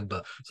of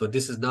September. So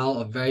this is now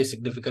a very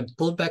significant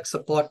pullback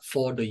support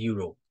for the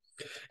euro.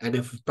 And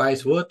if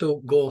price were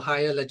to go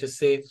higher, let's just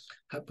say,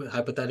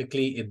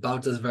 hypothetically, it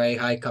bounces very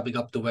high, coming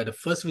up to where the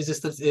first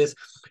resistance is,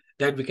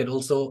 then we can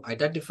also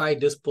identify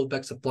this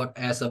pullback support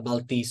as a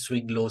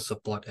multi-swing low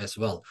support as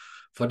well.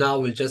 For now,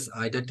 we'll just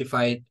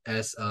identify it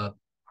as a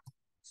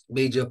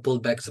major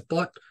pullback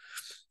support.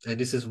 And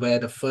this is where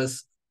the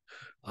first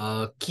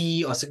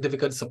key or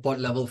significant support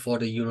level for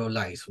the euro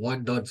lies,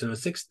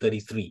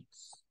 1.0633.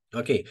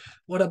 Okay,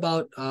 what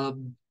about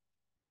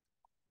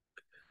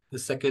the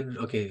second?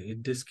 Okay,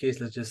 in this case,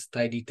 let's just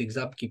tidy things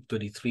up, keep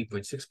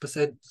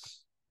 23.6%.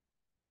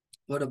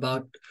 What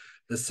about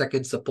the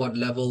second support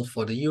level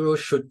for the euro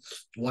should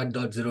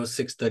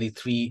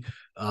 1.0633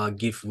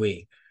 give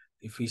way?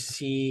 If we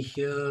see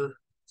here,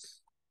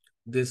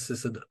 this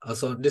is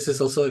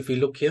also, if we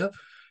look here,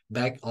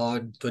 back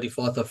on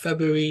 24th of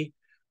February,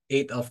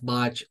 8th of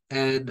March,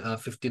 and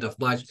 15th of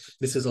March,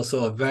 this is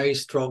also a very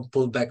strong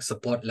pullback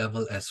support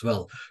level as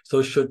well.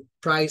 So should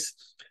price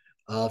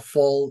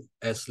fall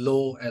as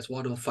low as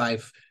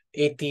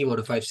 105.80,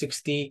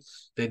 105.60,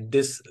 then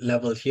this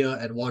level here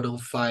at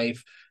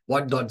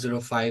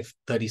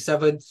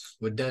 1.0537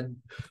 would then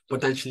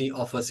potentially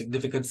offer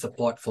significant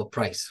support for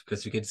price,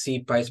 because you can see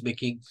price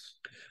making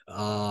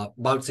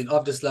bouncing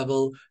off this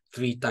level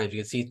 3 times.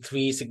 You can see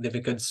 3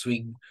 significant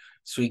swing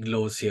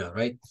lows here,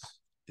 right?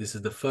 This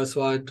is the first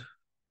one,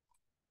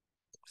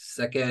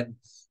 second,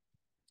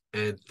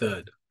 and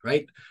third,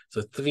 right?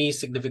 So 3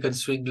 significant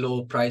swing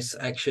low price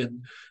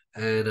action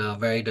and a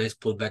very nice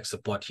pullback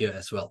support here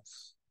as well.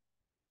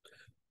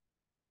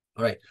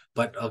 All right,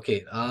 but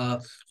okay,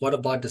 what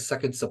about the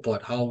second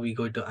support? How are we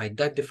going to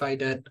identify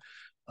that?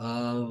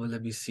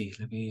 Let me see.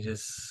 Let me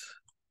just...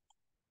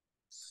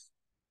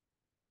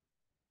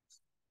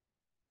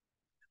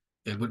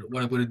 And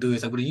what I'm going to do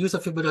is I'm going to use a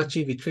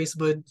Fibonacci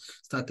retracement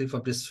starting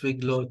from the swing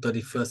low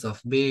 31st of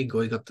May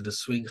going up to the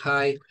swing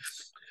high.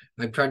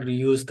 I'm trying to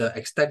use the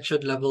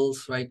extension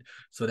levels, right?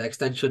 So the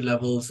extension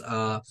levels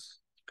are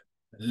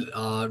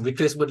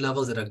retracement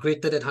levels that are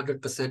greater than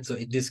 100%. So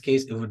in this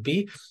case, it would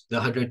be the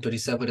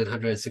 127 and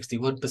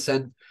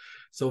 161%.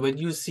 So when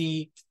you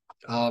see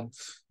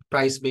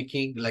price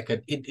making like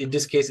in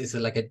this case, it's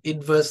like an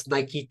inverse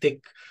Nike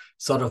tick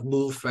sort of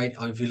move, right?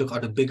 Or if you look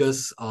on the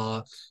biggest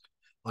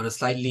on a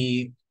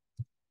slightly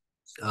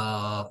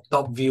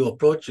top view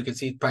approach, you can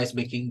see price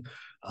making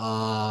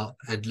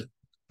and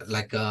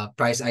like a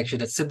price action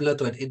that's similar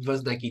to an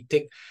inverse Nike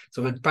tick.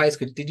 So when price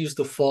continues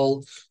to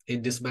fall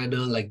in this manner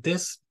like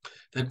this,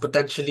 then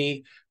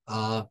potentially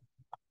the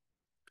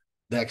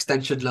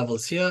extension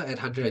levels here at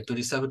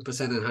 127% and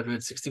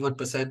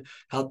 161%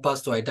 help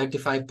us to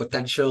identify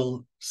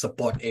potential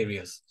support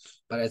areas.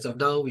 But as of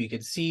now, you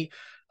can see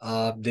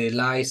they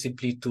lie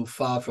simply too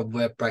far from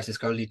where price is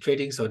currently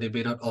trading, so they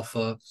may not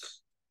offer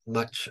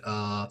much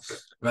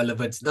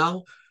relevance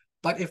now.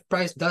 But if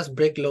price does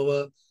break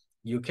lower,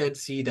 you can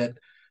see that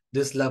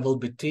this level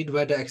between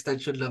where the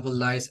extension level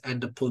lies and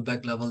the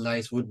pullback level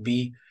lies would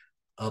be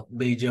a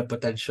major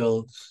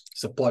potential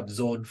support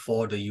zone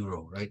for the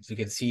euro, right? So you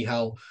can see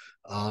how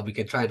we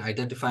can try and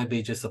identify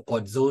major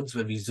support zones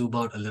when we zoom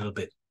out a little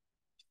bit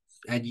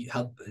and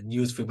help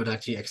use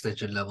Fibonacci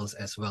extension levels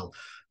as well.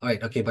 All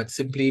right, okay, but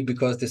simply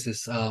because this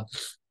is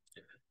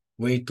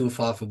way too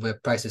far from where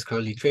price is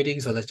currently trading,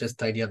 so let's just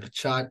tidy up the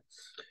chart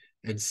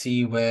and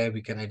see where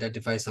we can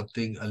identify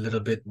something a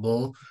little bit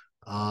more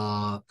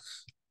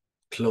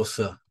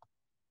closer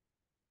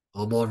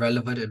or more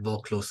relevant and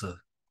more closer.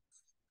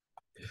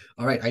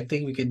 All right, I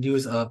think we can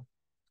use a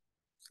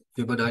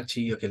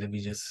Fibonacci. Okay, let me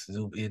just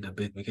zoom in a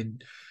bit. We can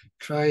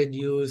try and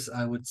use,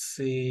 I would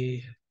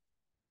say,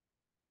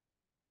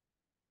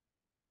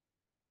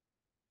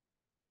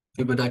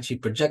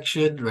 Fibonacci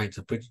projection, right?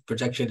 So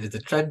projection is the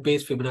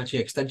trend-based Fibonacci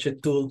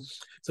extension tool.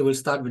 So we'll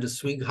start with the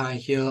swing high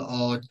here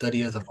on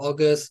 30th of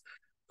August,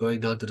 going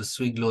down to the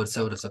swing low on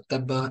 7th of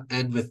September,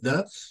 and with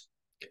the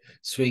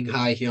swing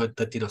high here on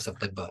 13th of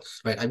September,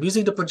 right? I'm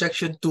using the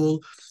projection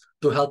tool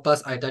to help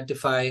us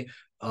identify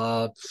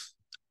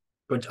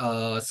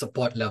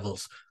support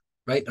levels,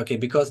 right? Okay,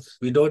 because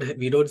we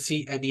don't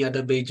see any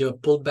other major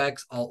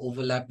pullbacks or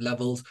overlap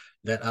levels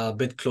that are a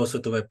bit closer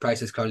to where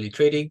price is currently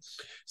trading.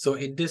 So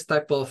in this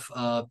type of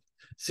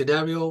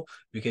scenario,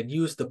 we can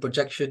use the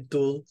projection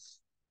tool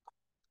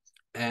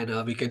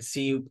and we can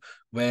see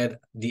where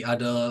the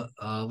other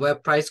where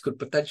price could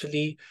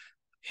potentially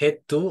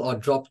hit to or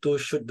drop to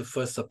should the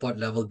first support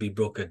level be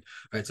broken,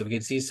 right? So we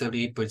can see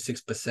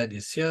 78.6%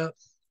 is here.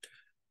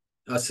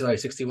 Sorry,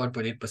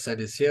 61.8%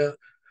 is here.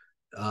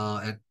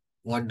 At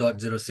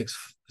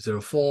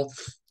 1.0604,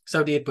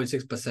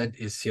 78.6%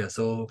 is here.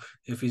 So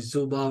if we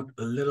zoom out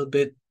a little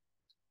bit,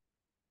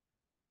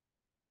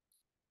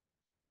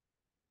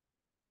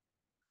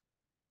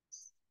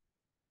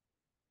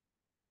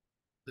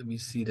 let me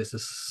see, there's a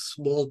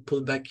small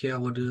pullback here. I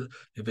wonder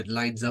if it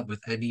lines up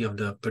with any of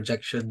the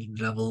projection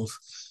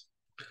levels.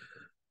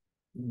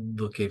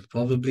 Okay,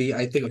 probably,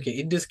 I think, okay,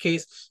 in this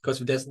case, because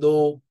there's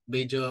no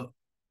major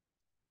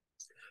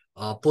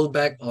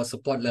pullback or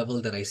support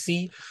level that I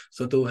see.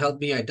 So to help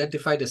me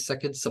identify the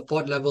second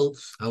support level,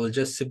 I will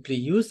just simply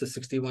use the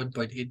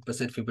 61.8%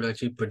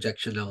 Fibonacci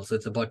projection level. So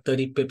it's about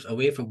 30 pips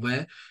away from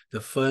where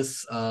the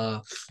first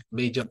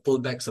major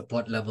pullback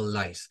support level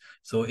lies.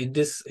 So in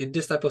this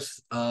type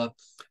of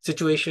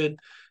situation,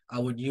 I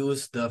would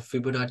use the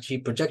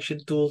Fibonacci projection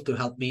tool to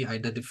help me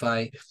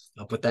identify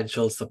a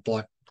potential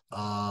support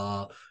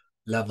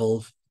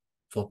level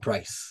for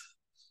price.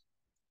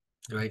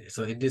 Right.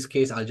 So in this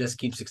case, I'll just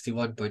keep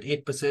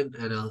 61.8%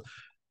 and I'll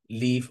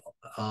leave,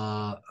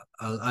 I'll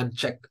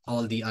uncheck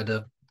all the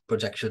other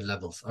projection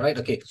levels. All right.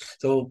 Okay.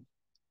 So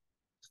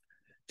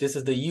this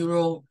is the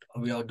euro.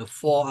 We are on the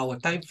 4-hour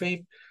time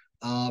frame.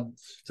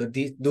 So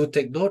do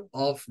take note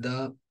of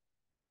the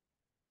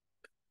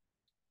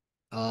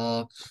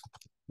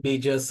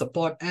major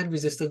support and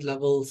resistance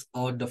levels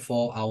on the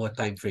 4-hour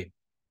time frame.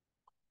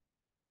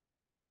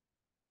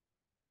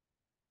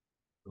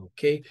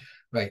 Okay.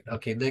 Right.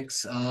 Okay.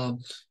 Next, we'll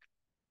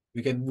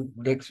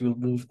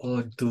move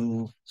on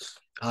to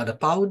the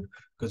pound,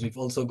 because we've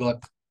also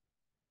got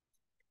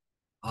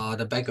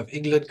the Bank of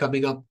England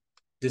coming up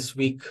this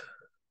week.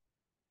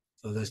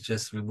 So let's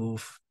just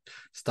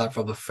start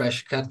from a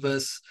fresh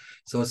canvas.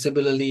 So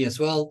similarly as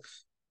well,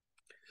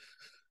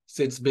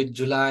 since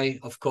mid-July,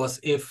 of course,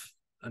 if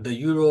the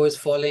euro is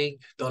falling,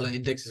 dollar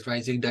index is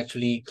rising,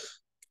 naturally,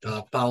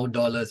 pound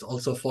dollar is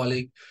also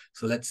falling.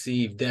 So let's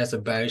see if there's a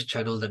bearish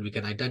channel that we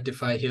can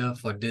identify here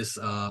for this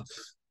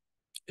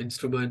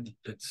instrument.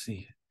 Let's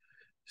see.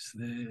 Is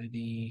there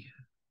any...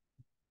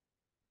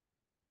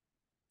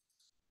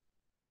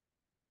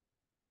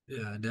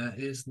 Yeah, there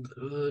is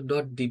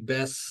not the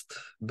best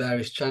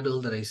bearish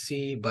channel that I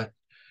see, but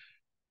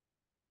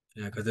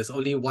yeah, because there's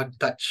only one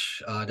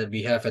touch that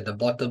we have at the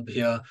bottom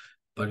here,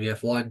 but we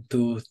have 1,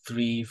 2,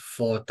 3,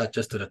 4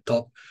 touches to the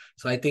top.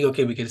 So I think,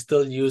 okay, we can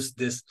still use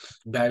this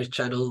bearish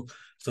channel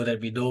so that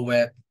we know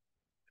where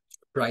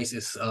price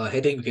is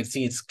heading. We can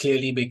see it's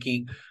clearly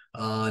making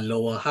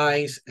lower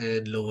highs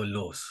and lower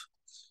lows.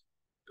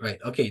 Right.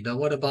 Okay. Now,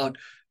 what about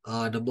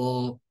the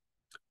more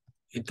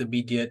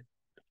intermediate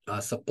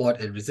support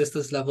and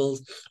resistance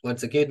levels?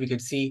 Once again, we can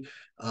see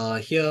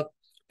here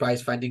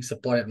price finding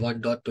support at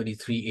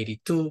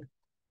 1.2382.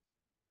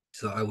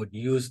 So I would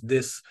use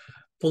this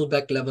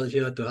pullback level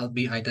here to help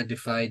me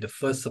identify the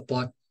first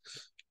support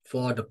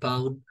for the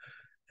pound.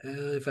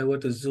 If I were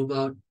to zoom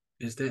out,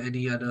 is there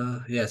any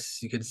other?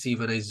 Yes, you can see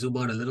when I zoom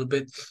out a little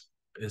bit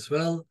as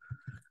well,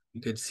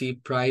 you can see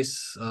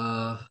price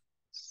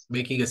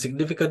making a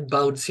significant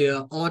bounce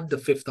here on the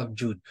 5th of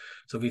June.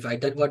 So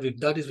what we've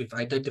done is we've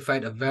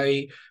identified a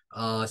very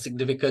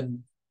significant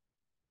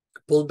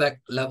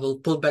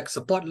pullback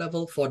support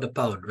level for the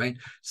pound, right?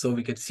 So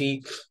we can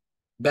see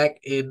back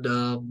in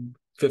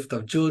 5th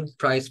of June,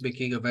 price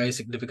making a very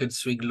significant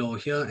swing low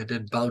here and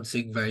then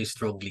bouncing very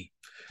strongly.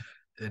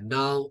 And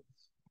now,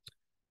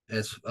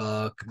 as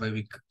when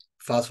we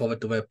fast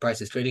forward to where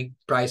price is trading,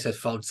 price has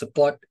found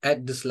support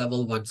at this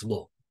level once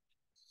more.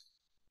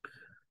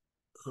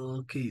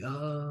 Okay,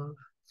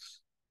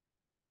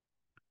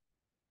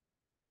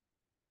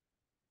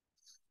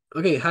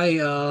 okay,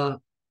 hi,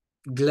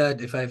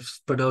 glad if I've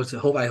pronounced it. I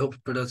hope I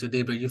pronounced your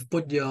name right. You've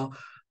put your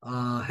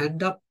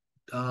hand up.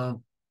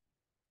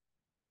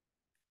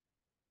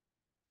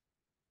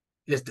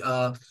 Yes,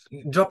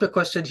 drop a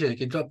question here. You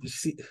can drop.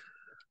 See,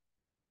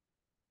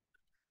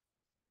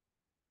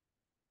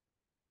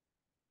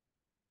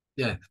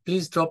 yeah,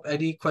 please drop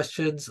any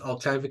questions or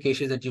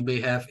clarifications that you may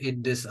have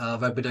in this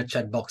webinar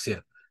chat box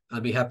here. I'll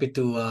be happy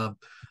to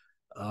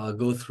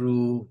go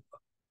through.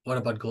 What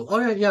about gold? All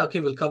right, yeah, okay,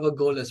 we'll cover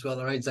gold as well.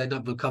 All right,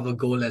 Zainab will cover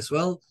gold as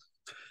well.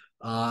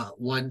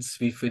 Once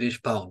we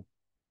finish pound.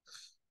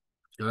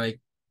 All right.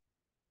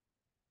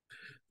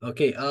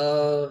 Okay.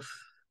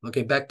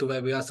 Okay, back to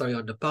where we are. Sorry,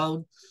 on the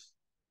pound.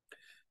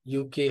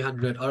 UK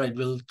 100. All right,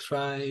 we'll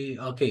try.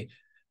 Okay.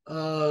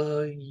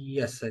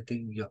 Yes, I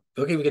think, yeah.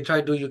 Okay, we can try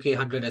and do UK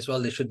 100 as well.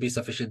 There should be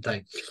sufficient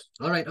time.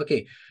 All right,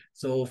 okay.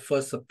 So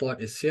first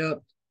support is here.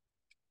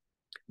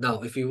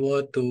 Now, if we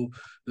were to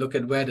look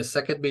at where the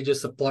second major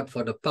support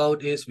for the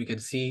pound is, we can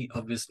see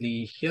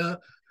obviously here,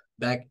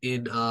 back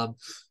in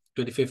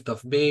 25th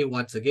of May,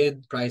 once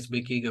again, price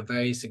making a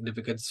very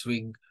significant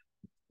swing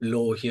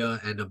low here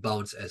and a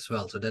bounce as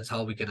well. So that's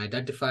how we can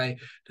identify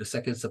the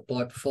second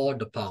support for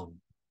the pound.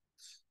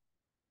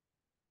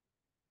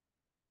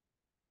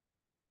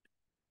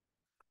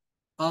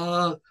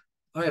 All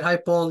right, hi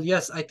Paul.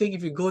 Yes, I think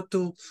if you go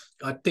to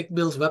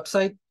Tickmill's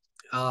website,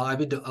 on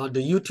the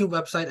YouTube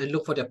website and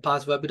look for their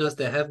past webinars,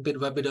 there have been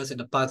webinars in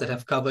the past that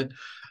have covered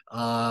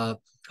how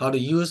to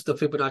use the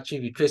Fibonacci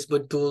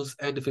retracement tools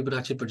and the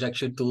Fibonacci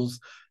projection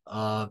tools,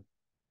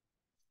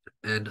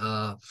 and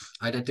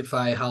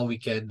identify how we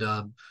can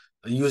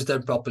use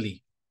them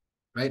properly.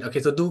 Right. Okay.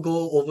 So do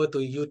go over to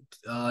the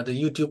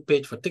YouTube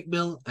page for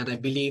Tickmill, and I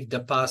believe the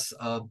past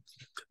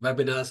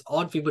webinars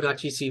on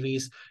Fibonacci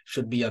series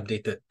should be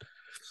updated.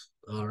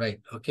 All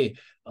right. Okay.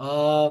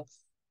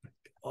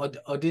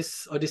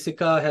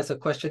 Odysika has a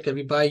question. Can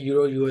we buy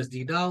Euro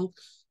USD now?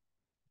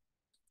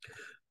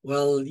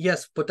 Well,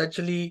 yes,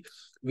 potentially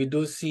we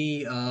do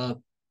see uh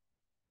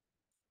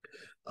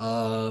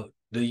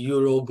the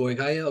euro going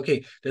higher.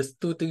 Okay, there's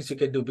two things you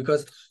can do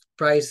because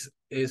price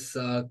is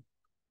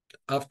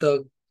after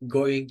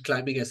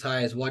climbing as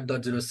high as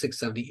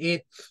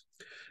 1.0678.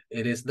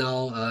 It is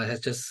now has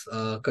just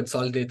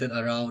consolidated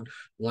around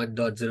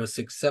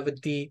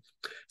 1.0670.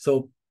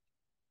 So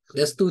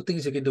there's two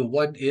things you can do.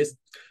 One is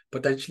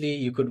potentially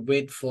you could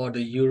wait for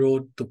the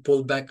euro to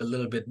pull back a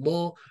little bit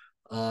more,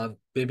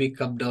 maybe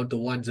come down to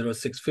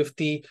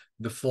 10650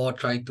 before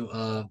trying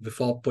to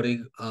before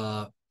putting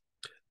a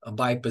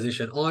buy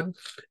position on.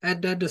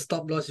 And then the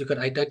stop loss, you can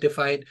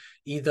identify it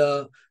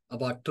either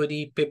about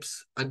 20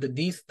 pips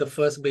underneath the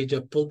first major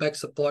pullback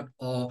support,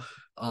 or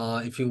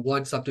if you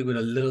want something with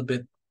a little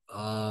bit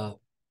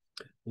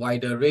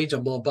wider range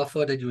or more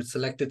buffer, then you would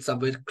select it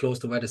somewhere close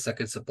to where the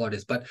second support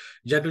is. But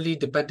generally,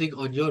 depending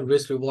on your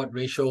risk reward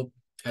ratio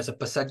as a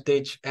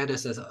percentage and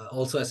as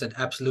also as an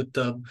absolute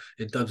term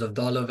in terms of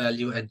dollar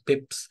value and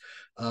pips,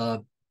 uh,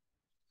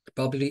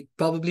 probably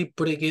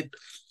putting it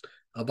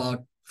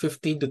about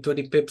 15 to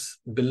 20 pips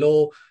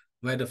below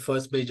where the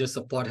first major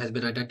support has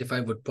been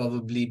identified would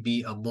probably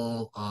be a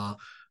more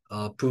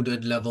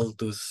prudent level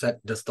to set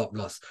the stop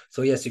loss.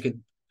 So yes, you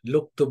can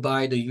look to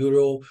buy the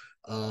euro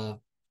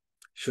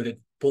should it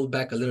pull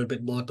back a little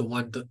bit more to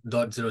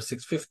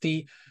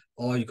 1.0650,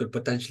 or you could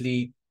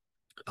potentially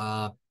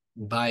uh,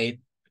 buy it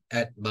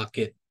at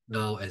market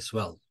now as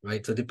well,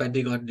 right? So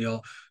depending on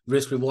your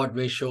risk reward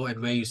ratio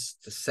and where you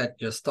set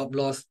your stop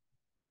loss,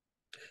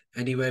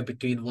 anywhere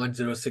between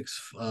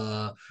 106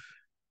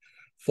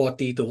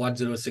 40 to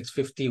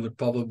 10650 would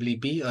probably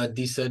be a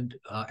decent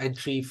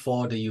entry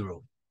for the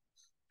euro.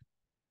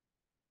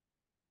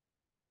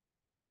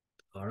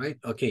 All right.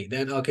 Okay.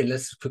 Then okay,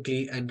 let's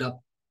quickly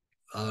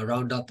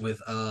round up with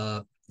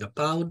the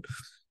pound.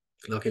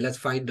 Okay, let's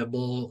find the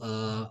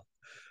more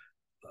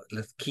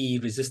let's key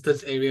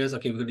resistance areas.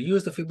 Okay, we're going to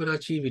use the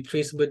Fibonacci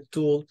retracement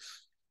tool,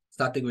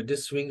 starting with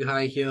this swing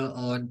high here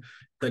on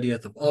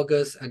 30th of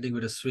August, ending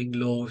with a swing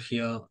low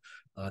here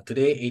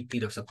today,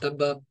 18th of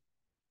September.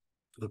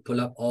 We'll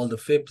pull up all the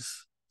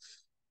fibs.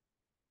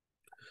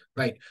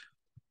 Right.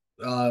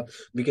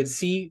 We can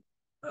see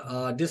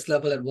this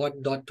level at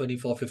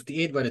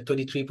 1.2458 where the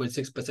 23.6%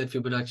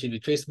 Fibonacci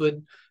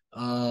retracement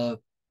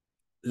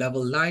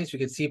level lies. We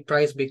can see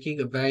price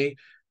making a very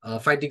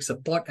finding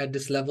support at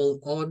this level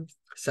on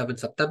 7th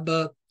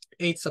September,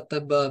 8th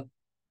September,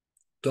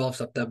 12th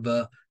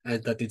September,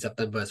 and 13th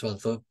September as well.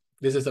 So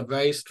this was a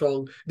very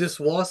strong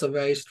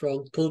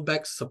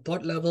pullback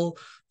support level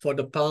for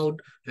the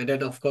pound. And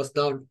then of course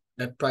now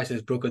that price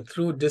is broken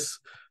through, this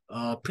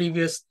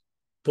previous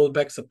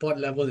pullback support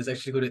level is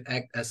actually going to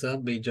act as a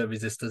major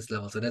resistance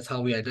level. So that's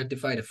how we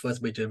identify the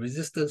first major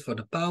resistance for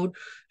the pound.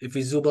 If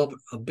we zoom up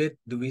a bit,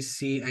 do we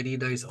see any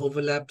nice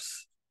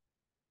overlaps?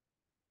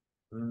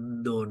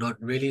 No, not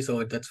really.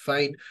 So that's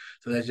fine.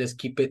 So let's just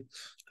keep it,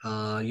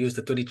 use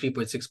the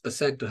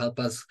 23.6% to help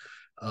us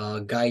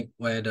guide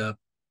where the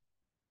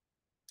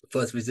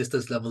first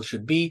resistance level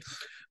should be.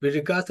 With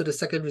regards to the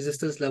second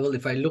resistance level,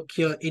 if I look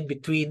here in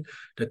between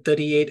the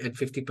 38 and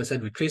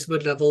 50%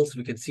 retracement levels,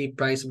 we can see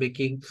price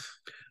making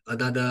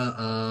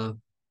another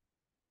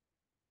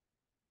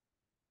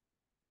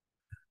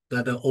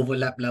another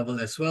overlap level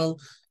as well,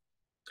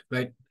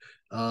 right?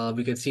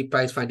 We can see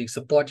price finding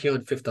support here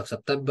on 5th of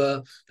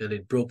September, and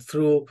it broke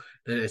through.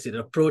 Then as it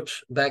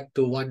approached back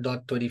to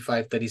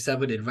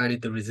 1.2537, it ran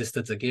into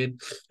resistance again,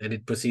 and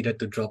it proceeded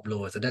to drop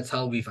lower. So that's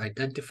how we've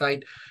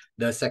identified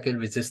the second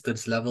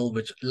resistance level,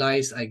 which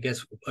lies, I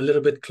guess, a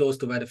little bit close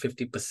to where the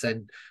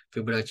 50%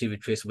 Fibonacci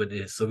retracement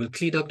is. So we'll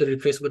clean up the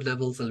retracement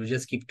levels, and we'll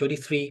just keep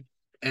 23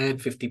 and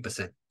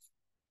 50%.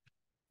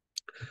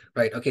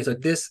 Right. Okay. So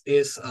this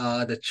is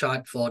the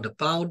chart for the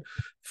pound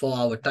for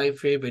our time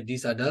frame, and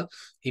these are the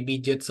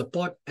immediate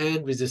support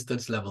and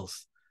resistance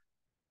levels.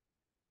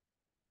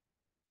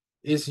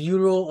 Is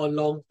euro a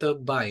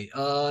long-term buy?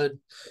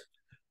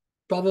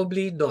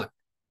 Probably not,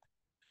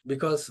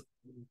 because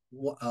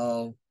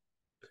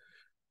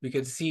we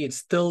can see it's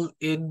still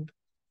in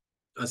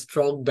a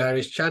strong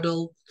bearish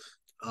channel.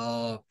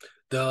 The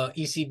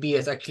ECB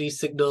has actually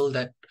signaled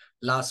that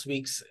last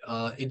week's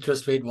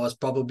interest rate was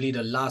probably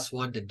the last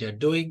one that they're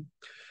doing.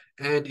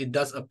 And it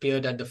does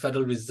appear that the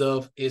Federal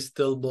Reserve is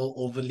still more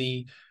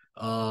overly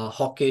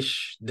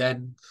hawkish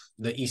than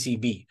the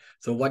ECB.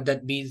 So what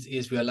that means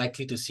is we are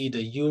likely to see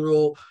the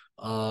euro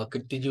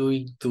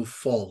continuing to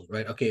fall,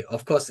 right? Okay,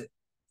 of course,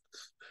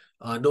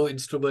 no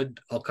instrument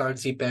or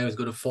currency pair is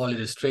going to fall in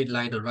a straight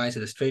line or rise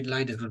in a straight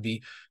line. There's going to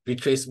be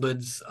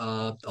retracements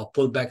or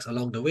pullbacks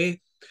along the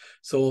way.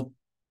 So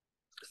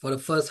for the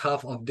first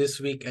half of this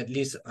week, at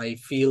least, I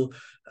feel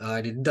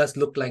it does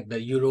look like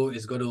the euro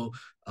is going to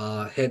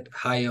head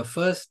higher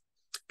first.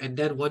 And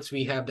then once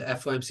we have the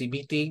FOMC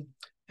meeting,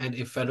 and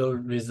if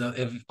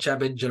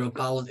Chairman Jerome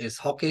Powell is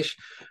hawkish,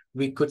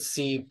 we could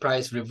see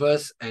price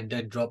reverse and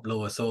then drop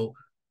lower. So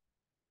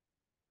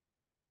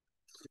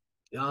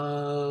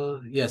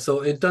yeah,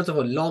 so in terms of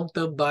a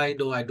long-term buy,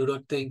 no, I do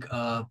not think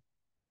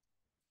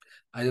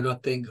I do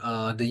not think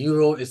the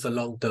euro is a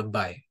long-term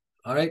buy.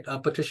 All right,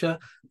 Patricia,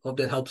 hope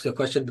that helps your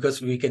question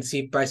because we can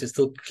see price is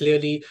still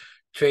clearly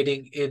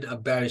trading in a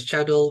bearish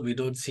channel. We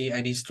don't see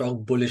any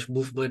strong bullish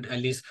movement, at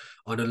least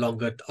on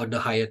the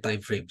higher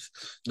time frames.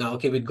 Now,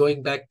 okay, we're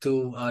going back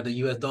to the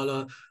US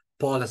dollar.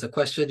 Paul has a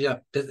question. Yeah,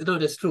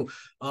 that's true.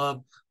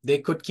 They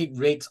could keep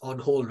rates on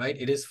hold, right?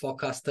 It is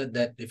forecasted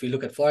that if you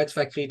look at Forex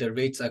Factory, the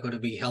rates are going to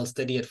be held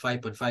steady at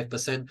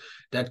 5.5%.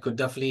 That could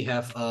definitely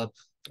have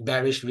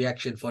bearish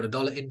reaction for the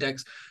dollar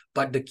index.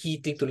 But the key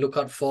thing to look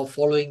out for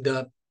following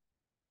the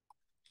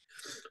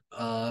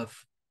uh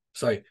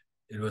sorry,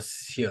 it was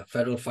here,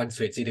 federal funds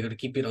rate. See, they're going to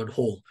keep it on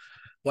hold.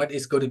 What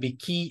is going to be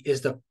key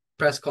is the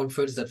press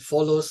conference that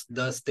follows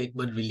the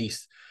statement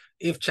release.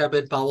 If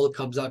Chairman Powell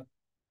comes out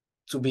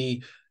to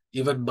be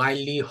even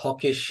mildly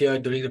hawkish here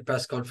during the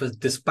press conference,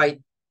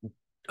 despite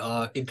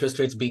interest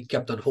rates being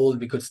kept on hold,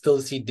 we could still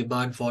see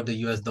demand for the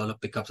US dollar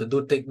pickup. So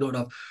do take note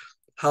of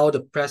how the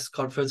press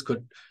conference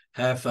could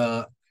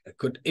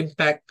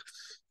impact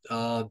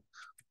uh,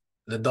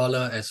 the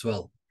dollar as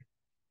well.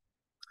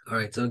 All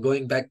right, so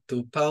going back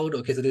to pound.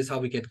 Okay, so this is how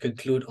we can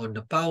conclude on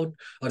the pound.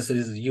 Or so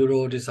this is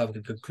euro. This is how we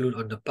can conclude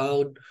on the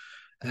pound.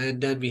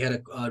 And then we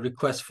had a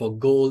request for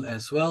gold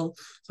as well.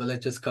 So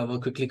let's just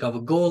quickly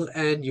cover gold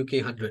and UK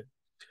 100.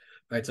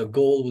 Right, so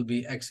gold will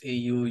be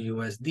XAU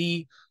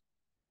USD.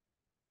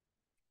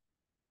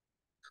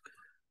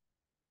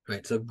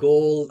 Right, so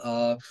gold,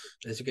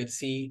 as you can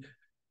see,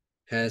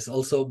 has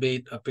also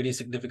made a pretty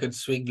significant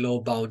swing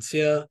low bounce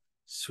here,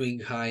 swing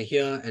high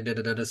here, and then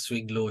another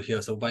swing low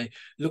here. So by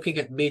looking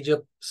at major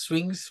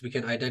swings, we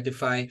can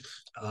identify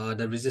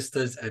the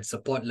resistance and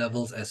support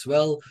levels as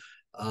well.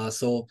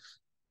 So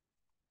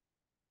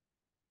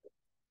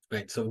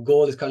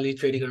gold is currently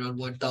trading around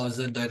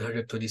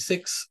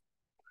 1,926.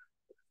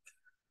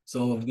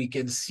 So we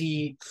can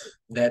see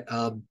that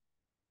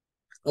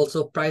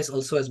also price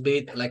also has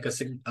made like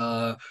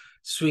a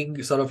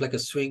swing, sort of like a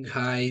swing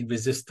high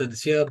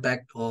resistance here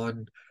back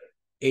on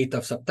 8th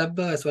of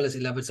September as well as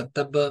 11th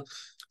September.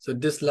 So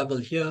this level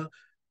here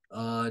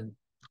uh,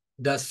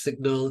 does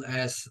signal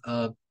as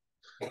a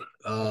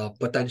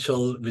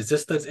potential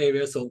resistance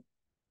area. So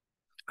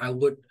I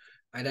would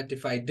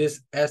identify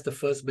this as the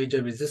first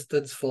major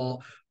resistance for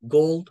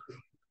gold.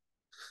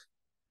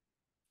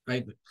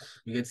 Right,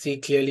 you can see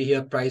clearly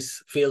here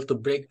price failed to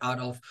break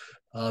above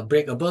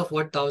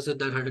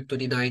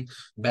 1,929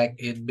 back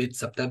in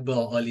mid-September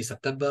or early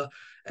September,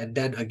 and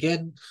then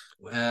again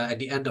at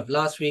the end of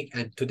last week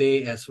and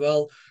today as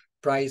well,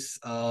 price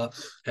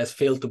has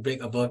failed to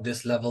break above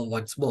this level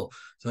once more.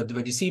 So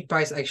when you see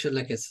price action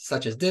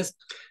such as this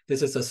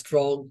is a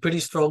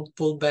pretty strong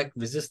pullback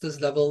resistance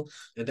level,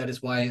 and that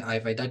is why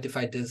I've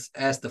identified this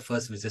as the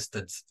first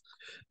resistance.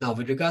 Now,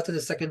 with regard to the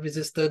second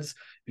resistance,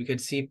 you can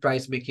see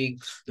price making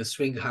the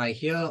swing high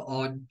here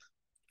on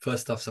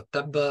 1st of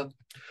September.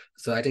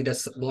 So I think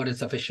that's more than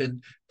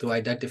sufficient to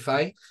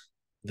identify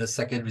the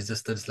second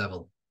resistance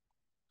level.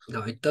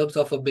 Now, in terms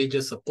of a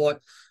major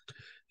support,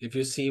 if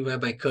you see where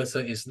my cursor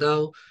is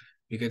now,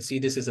 you can see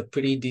this is a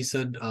pretty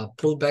decent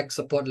pullback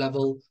support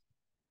level.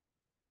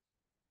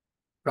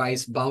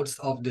 Price bounced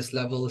off this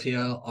level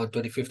here on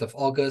 25th of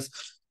August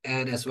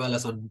and as well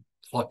as on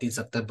 14th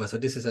September. So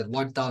this is at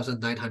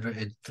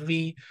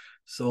 1,903.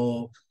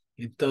 So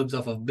in terms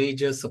of a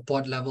major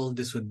support level,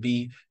 this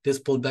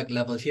pullback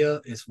level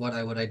here is what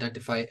I would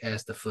identify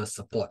as the first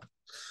support.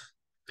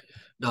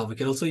 Now, we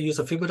can also use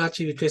a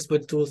Fibonacci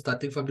retracement tool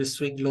starting from the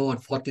swing low on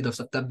 14th of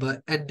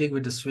September, ending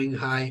with the swing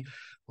high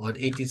on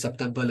 18th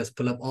September. Let's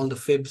pull up all the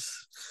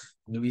fibs.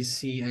 Do we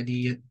see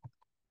any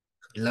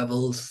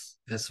levels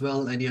as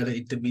well, any other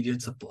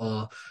intermediate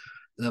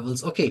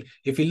levels? Okay,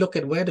 if you look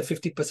at where the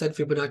 50%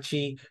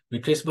 Fibonacci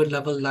retracement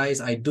level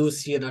lies, I do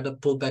see another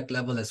pullback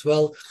level as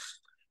well.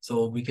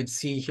 So we can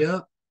see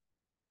here,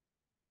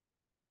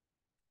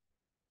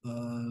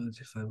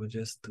 if I were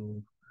just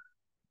to,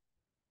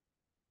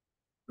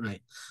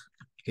 right.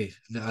 Okay,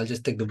 I'll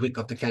just take the wick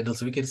of the candle.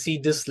 So we can see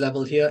this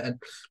level here at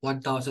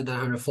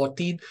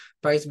 1,914.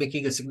 Price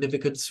making a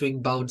significant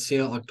swing bounce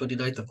here on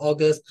 29th of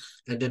August,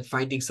 and then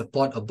finding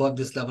support above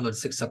this level on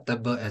 6th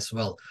September as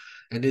well.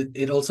 And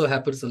it also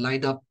happens to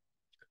line up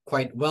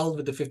quite well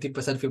with the 50%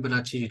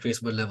 Fibonacci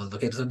retracement level.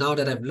 Okay, so now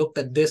that I've looked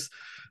at this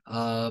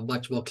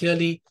much more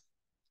clearly,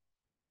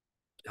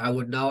 I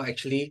would now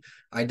actually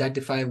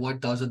identify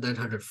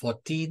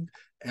 1,914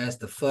 as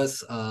the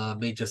first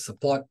major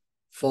support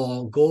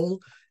for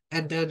gold,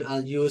 and then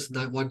I'll use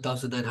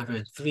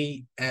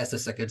 1,903 as the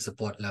second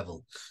support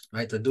level,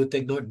 right? So do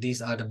take note,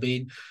 these are the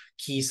main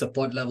key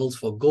support levels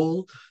for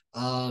gold.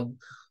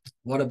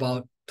 What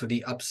about to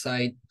the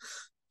upside?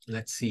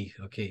 Let's see.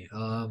 Okay,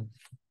 I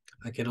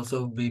can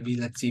also maybe,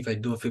 let's see if I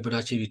do a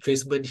Fibonacci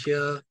retracement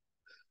here.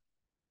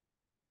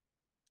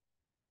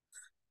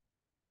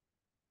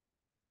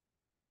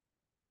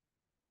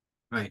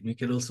 Right, we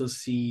can also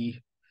see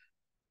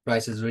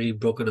price is already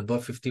broken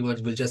above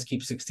 51. We'll just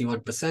keep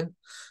 61%.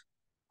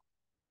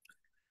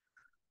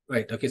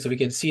 Right. Okay. So we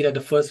can see that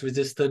the first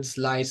resistance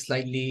lies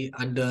slightly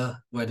under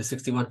where the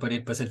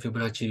 61.8%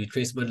 Fibonacci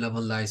retracement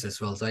level lies as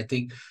well. So I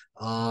think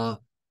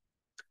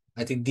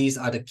these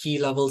are the key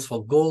levels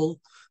for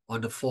gold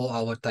on the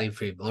 4-hour time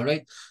frame. All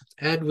right.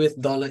 And with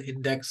dollar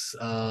index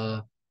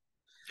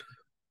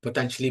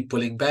potentially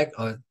pulling back,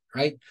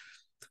 right,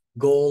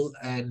 gold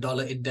and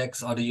dollar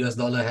index or the US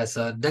dollar has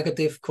a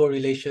negative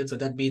correlation. So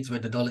that means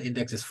when the dollar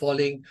index is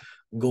falling,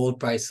 gold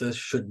prices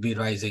should be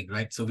rising,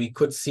 right? So we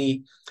could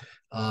see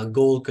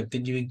gold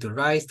continuing to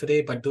rise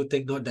today, but do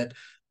take note that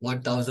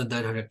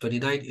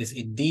 1,929 is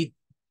indeed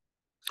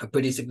a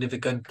pretty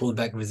significant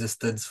pullback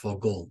resistance for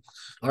gold.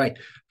 All right,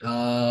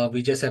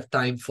 we just have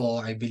time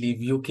for, I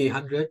believe, UK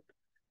 100,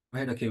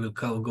 right? Okay, we'll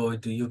go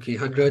into UK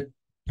 100.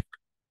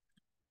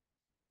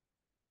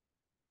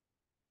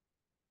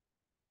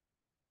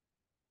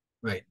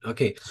 Right.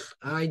 Okay.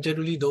 I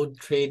generally don't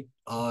trade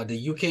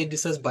the UK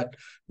indices, but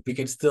we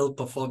can still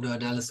perform the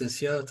analysis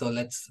here. So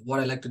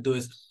what I like to do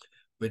is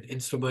with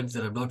instruments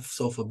that I'm not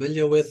so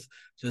familiar with,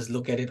 just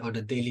look at it on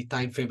a daily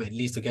time frame, at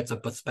least to get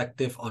some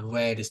perspective on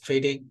where it is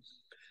trading.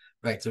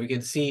 Right. So we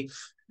can see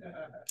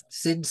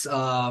since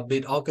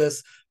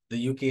mid-August,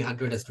 the UK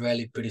 100 has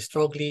rallied pretty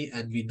strongly,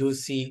 and we do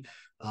see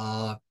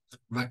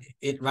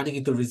it running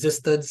into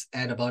resistance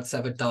at about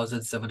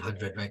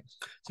 7,700, right?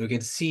 So we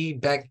can see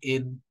back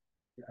in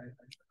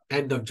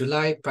end of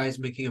July, price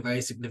making a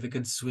very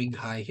significant swing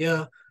high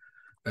here,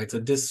 right? So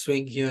this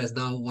swing here is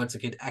now once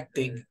again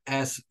acting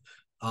as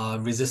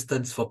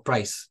resistance for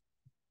price.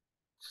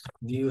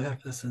 Do you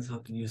have a sense how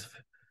to use?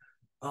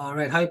 All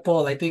right. Hi,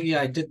 Paul. I think,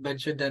 yeah, I did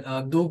mention that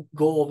do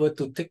go over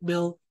to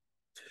Tickmill's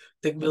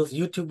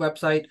YouTube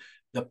website.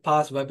 The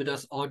past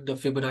webinars on the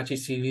Fibonacci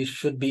series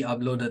should be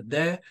uploaded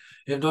there.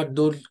 If not,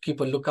 do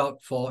keep a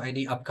lookout for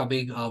any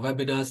upcoming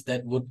webinars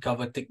that would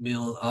cover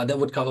Tickmill, that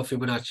would cover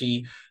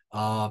Fibonacci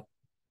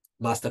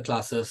master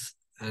classes,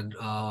 and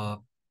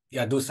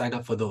yeah, do sign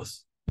up for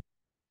those.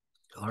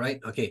 All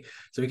right, okay.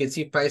 So we can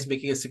see price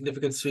making a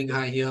significant swing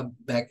high here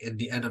back in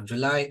the end of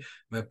July,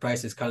 where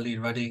price is currently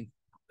running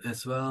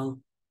as well.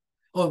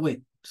 Oh,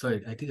 wait,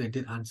 sorry. I think I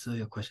did answer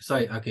your question.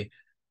 Sorry, okay.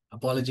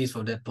 Apologies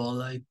for that,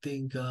 Paul. I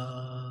think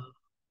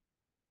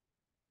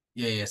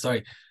yeah,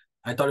 sorry.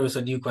 I thought it was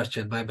a new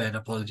question. My bad.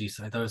 Apologies.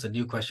 I thought it was a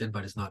new question,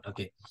 but it's not.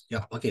 Okay.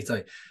 Yeah, okay,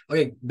 sorry.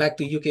 Okay, back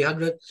to UK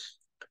 100.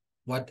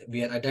 What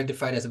we had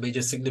identified as a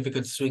major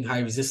significant swing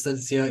high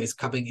resistance here is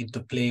coming into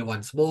play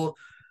once more,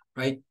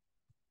 right?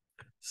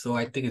 So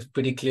I think it's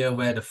pretty clear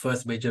where the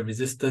first major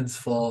resistance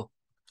for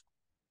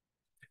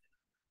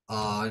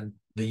the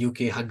UK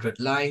 100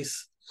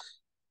 lies.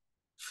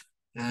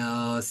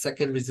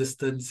 Second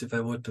resistance, if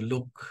I were to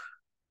look,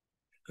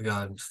 again,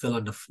 I'm still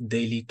on the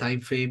daily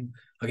time frame.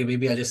 Okay,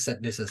 maybe I'll just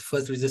set this as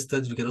first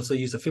resistance. We can also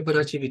use a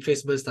Fibonacci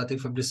retracement starting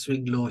from the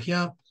swing low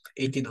here,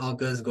 18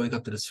 August, going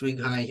up to the swing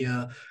high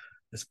here.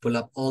 Let's pull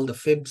up all the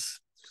fibs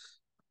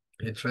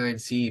and try and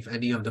see if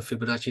any of the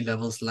Fibonacci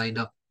levels line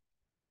up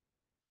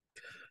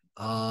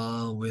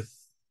with,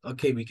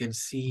 okay, we can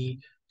see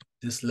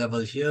this level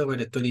here where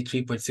the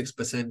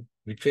 23.6%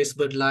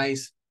 retracement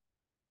lies.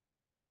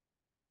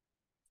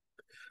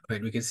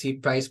 Right, we can see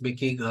price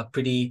making a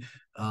pretty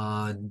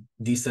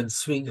decent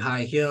swing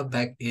high here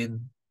back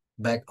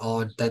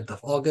on 10th of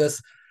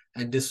August.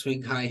 And this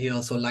swing high here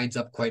also lines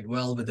up quite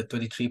well with the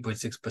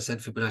 23.6%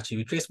 Fibonacci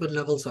retracement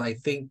level. So I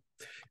think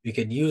we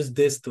can use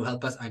this to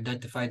help us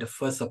identify the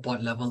first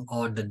support level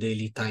on the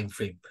daily time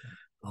frame.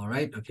 All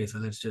right, okay, so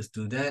let's just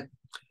do that.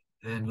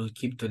 And we'll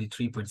keep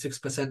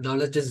 23.6%. Now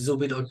let's just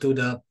zoom in onto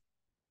the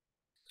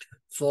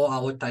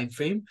 4-hour time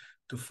frame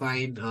to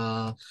find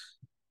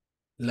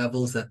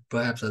levels that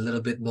perhaps a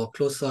little bit more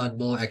closer and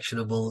more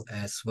actionable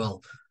as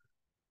well.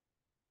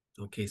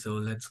 Okay, so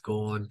let's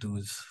go on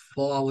to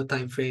 4-hour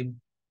time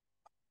frame.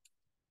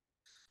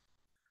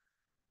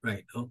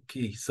 Right,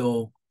 okay,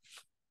 so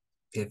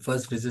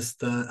first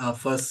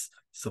first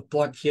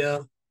support here.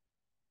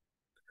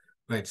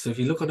 Right, so if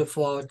you look on the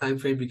 4-hour time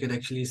frame, you can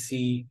actually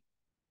see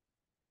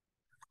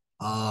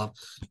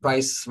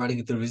price running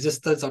into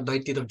resistance on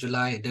 19th of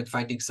July and then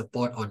finding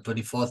support on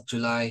 24th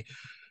July,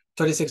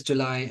 26th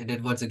July, and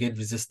then once again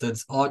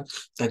resistance on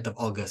 10th of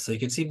August. So you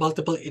can see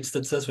multiple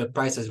instances where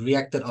price has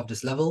reacted off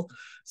this level.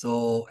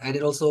 So, and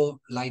it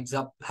also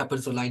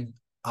happens to line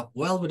up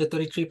well with the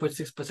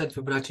 33.6%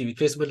 Fibonacci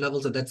retracement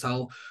level. So that's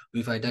how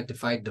we've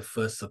identified the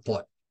first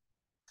support.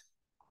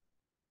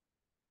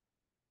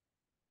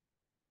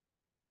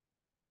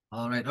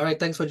 All right.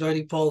 Thanks for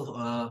joining,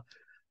 Paul.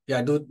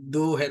 Yeah,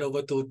 do head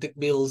over to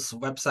Tickmill's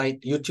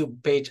website,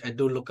 YouTube page, and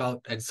do look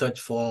out and search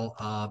for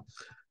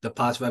the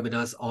past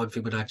webinars on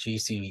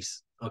Fibonacci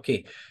series.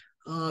 Okay.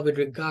 With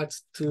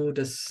regards to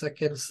the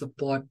second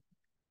support,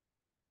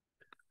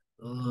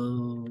 let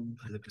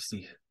me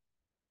see.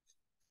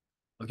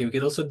 Okay, we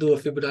can also do a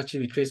Fibonacci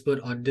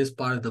retracement on this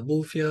part of the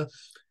move here,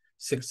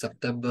 6th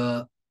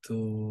September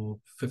to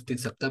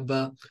 15th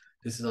September.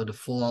 This is on the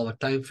 4-hour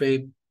time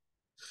frame.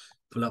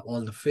 Pull up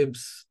all the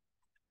fibs.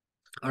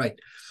 All right,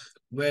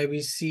 where we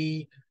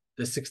see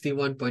the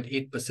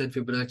 61.8%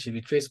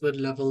 Fibonacci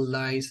retracement level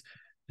lies.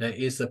 there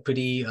is a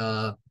pretty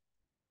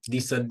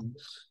decent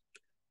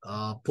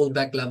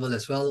pullback level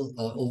as well,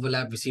 or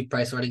overlap. We see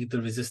price running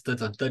into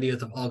resistance on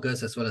 30th of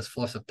August as well as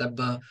 4th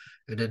September,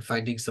 and then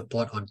finding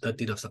support on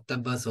 13th of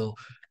September. So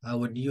I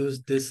would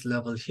use this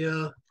level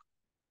here.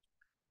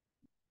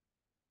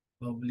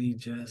 Probably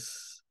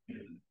just,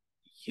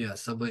 yeah,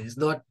 somewhere. It's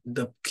not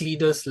the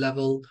cleanest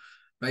level,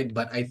 right?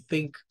 But I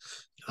think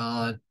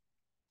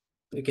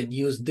we can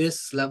use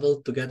this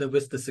level together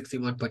with the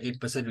 61.8%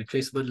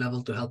 retracement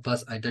level to help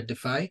us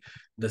identify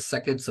the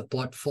second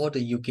support for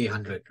the UK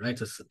 100, right?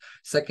 So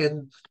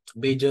second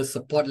major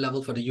support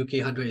level for the UK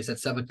 100 is at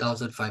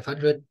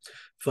 7,500.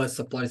 First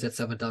support is at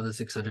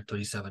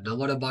 7,627. Now,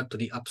 what about to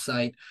the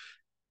upside?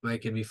 Where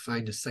can we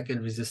find the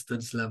second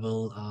resistance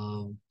level?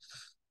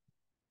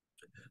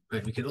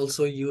 Right, we can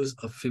also use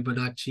a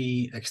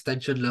Fibonacci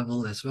extension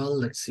level as well.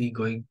 Let's see,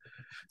 going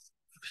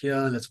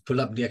here, let's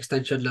pull up the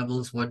extension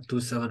levels,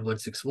 127,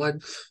 161.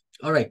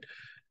 All right.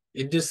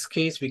 In this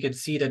case, we can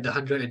see that the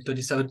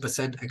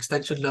 127%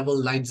 extension level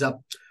lines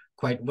up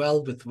quite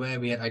well with where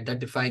we had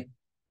identified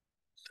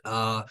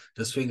the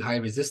swing high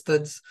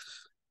resistance,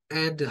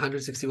 and the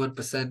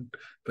 161%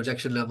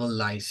 projection level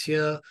lies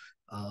here,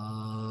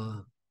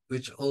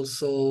 which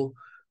also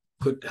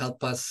could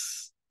help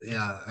us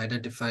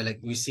identify, like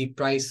we see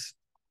price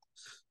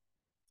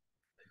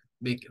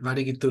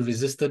running into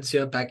resistance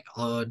here back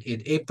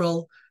in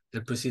April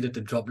and proceeded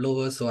to drop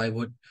lower. So I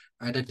would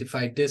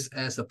identify this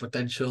as a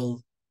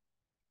potential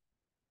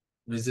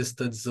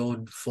resistance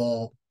zone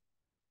for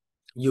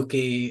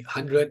UK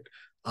 100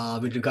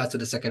 with regards to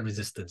the second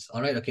resistance.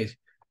 All right, okay.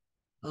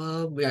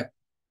 Yeah.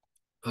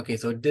 Okay,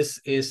 so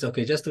this is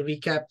okay. Just to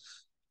recap,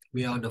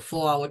 we are on the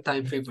 4-hour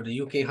time frame for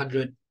the UK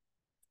 100.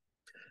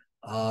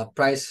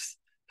 Price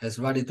has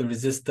run into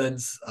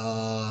resistance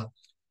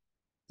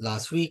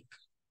last week,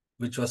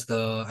 which was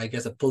I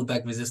guess, a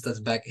pullback resistance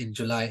back in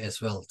July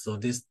as well. So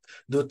this,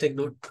 do take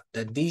note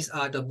that these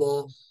are the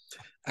more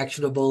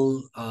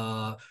actionable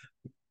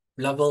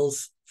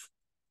levels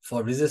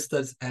for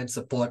resistance and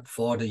support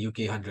for the UK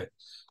 100.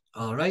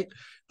 All right.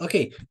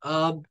 Okay.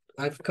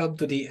 I've come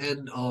to the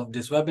end of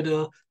this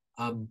webinar.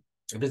 I'm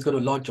just going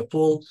to launch a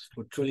poll.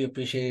 Would truly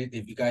appreciate it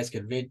if you guys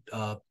can rate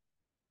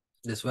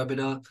this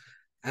webinar.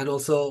 And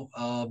also,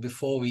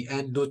 before we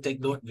end, do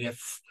take note, we have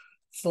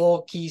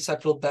 4 key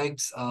central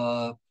banks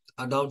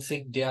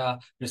announcing their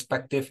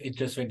respective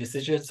interest rate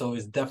decisions. So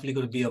it's definitely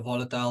going to be a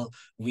volatile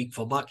week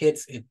for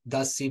markets. It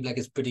does seem like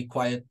it's pretty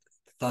quiet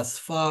thus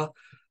far.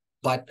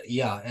 But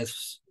yeah,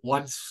 as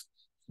once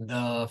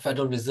the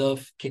Federal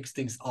Reserve kicks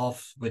things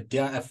off with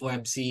their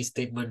FOMC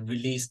statement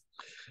released,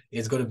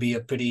 it's going to be a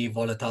pretty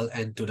volatile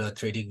end to the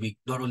trading week,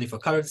 not only for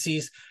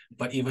currencies,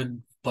 but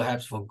even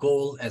perhaps for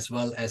gold as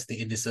well as the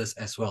indices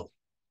as well.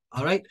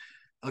 All right.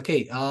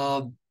 Okay.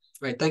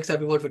 Right. Thanks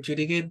everyone for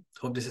tuning in.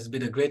 Hope this has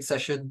been a great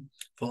session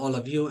for all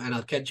of you, and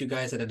I'll catch you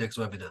guys at the next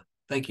webinar.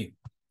 Thank you.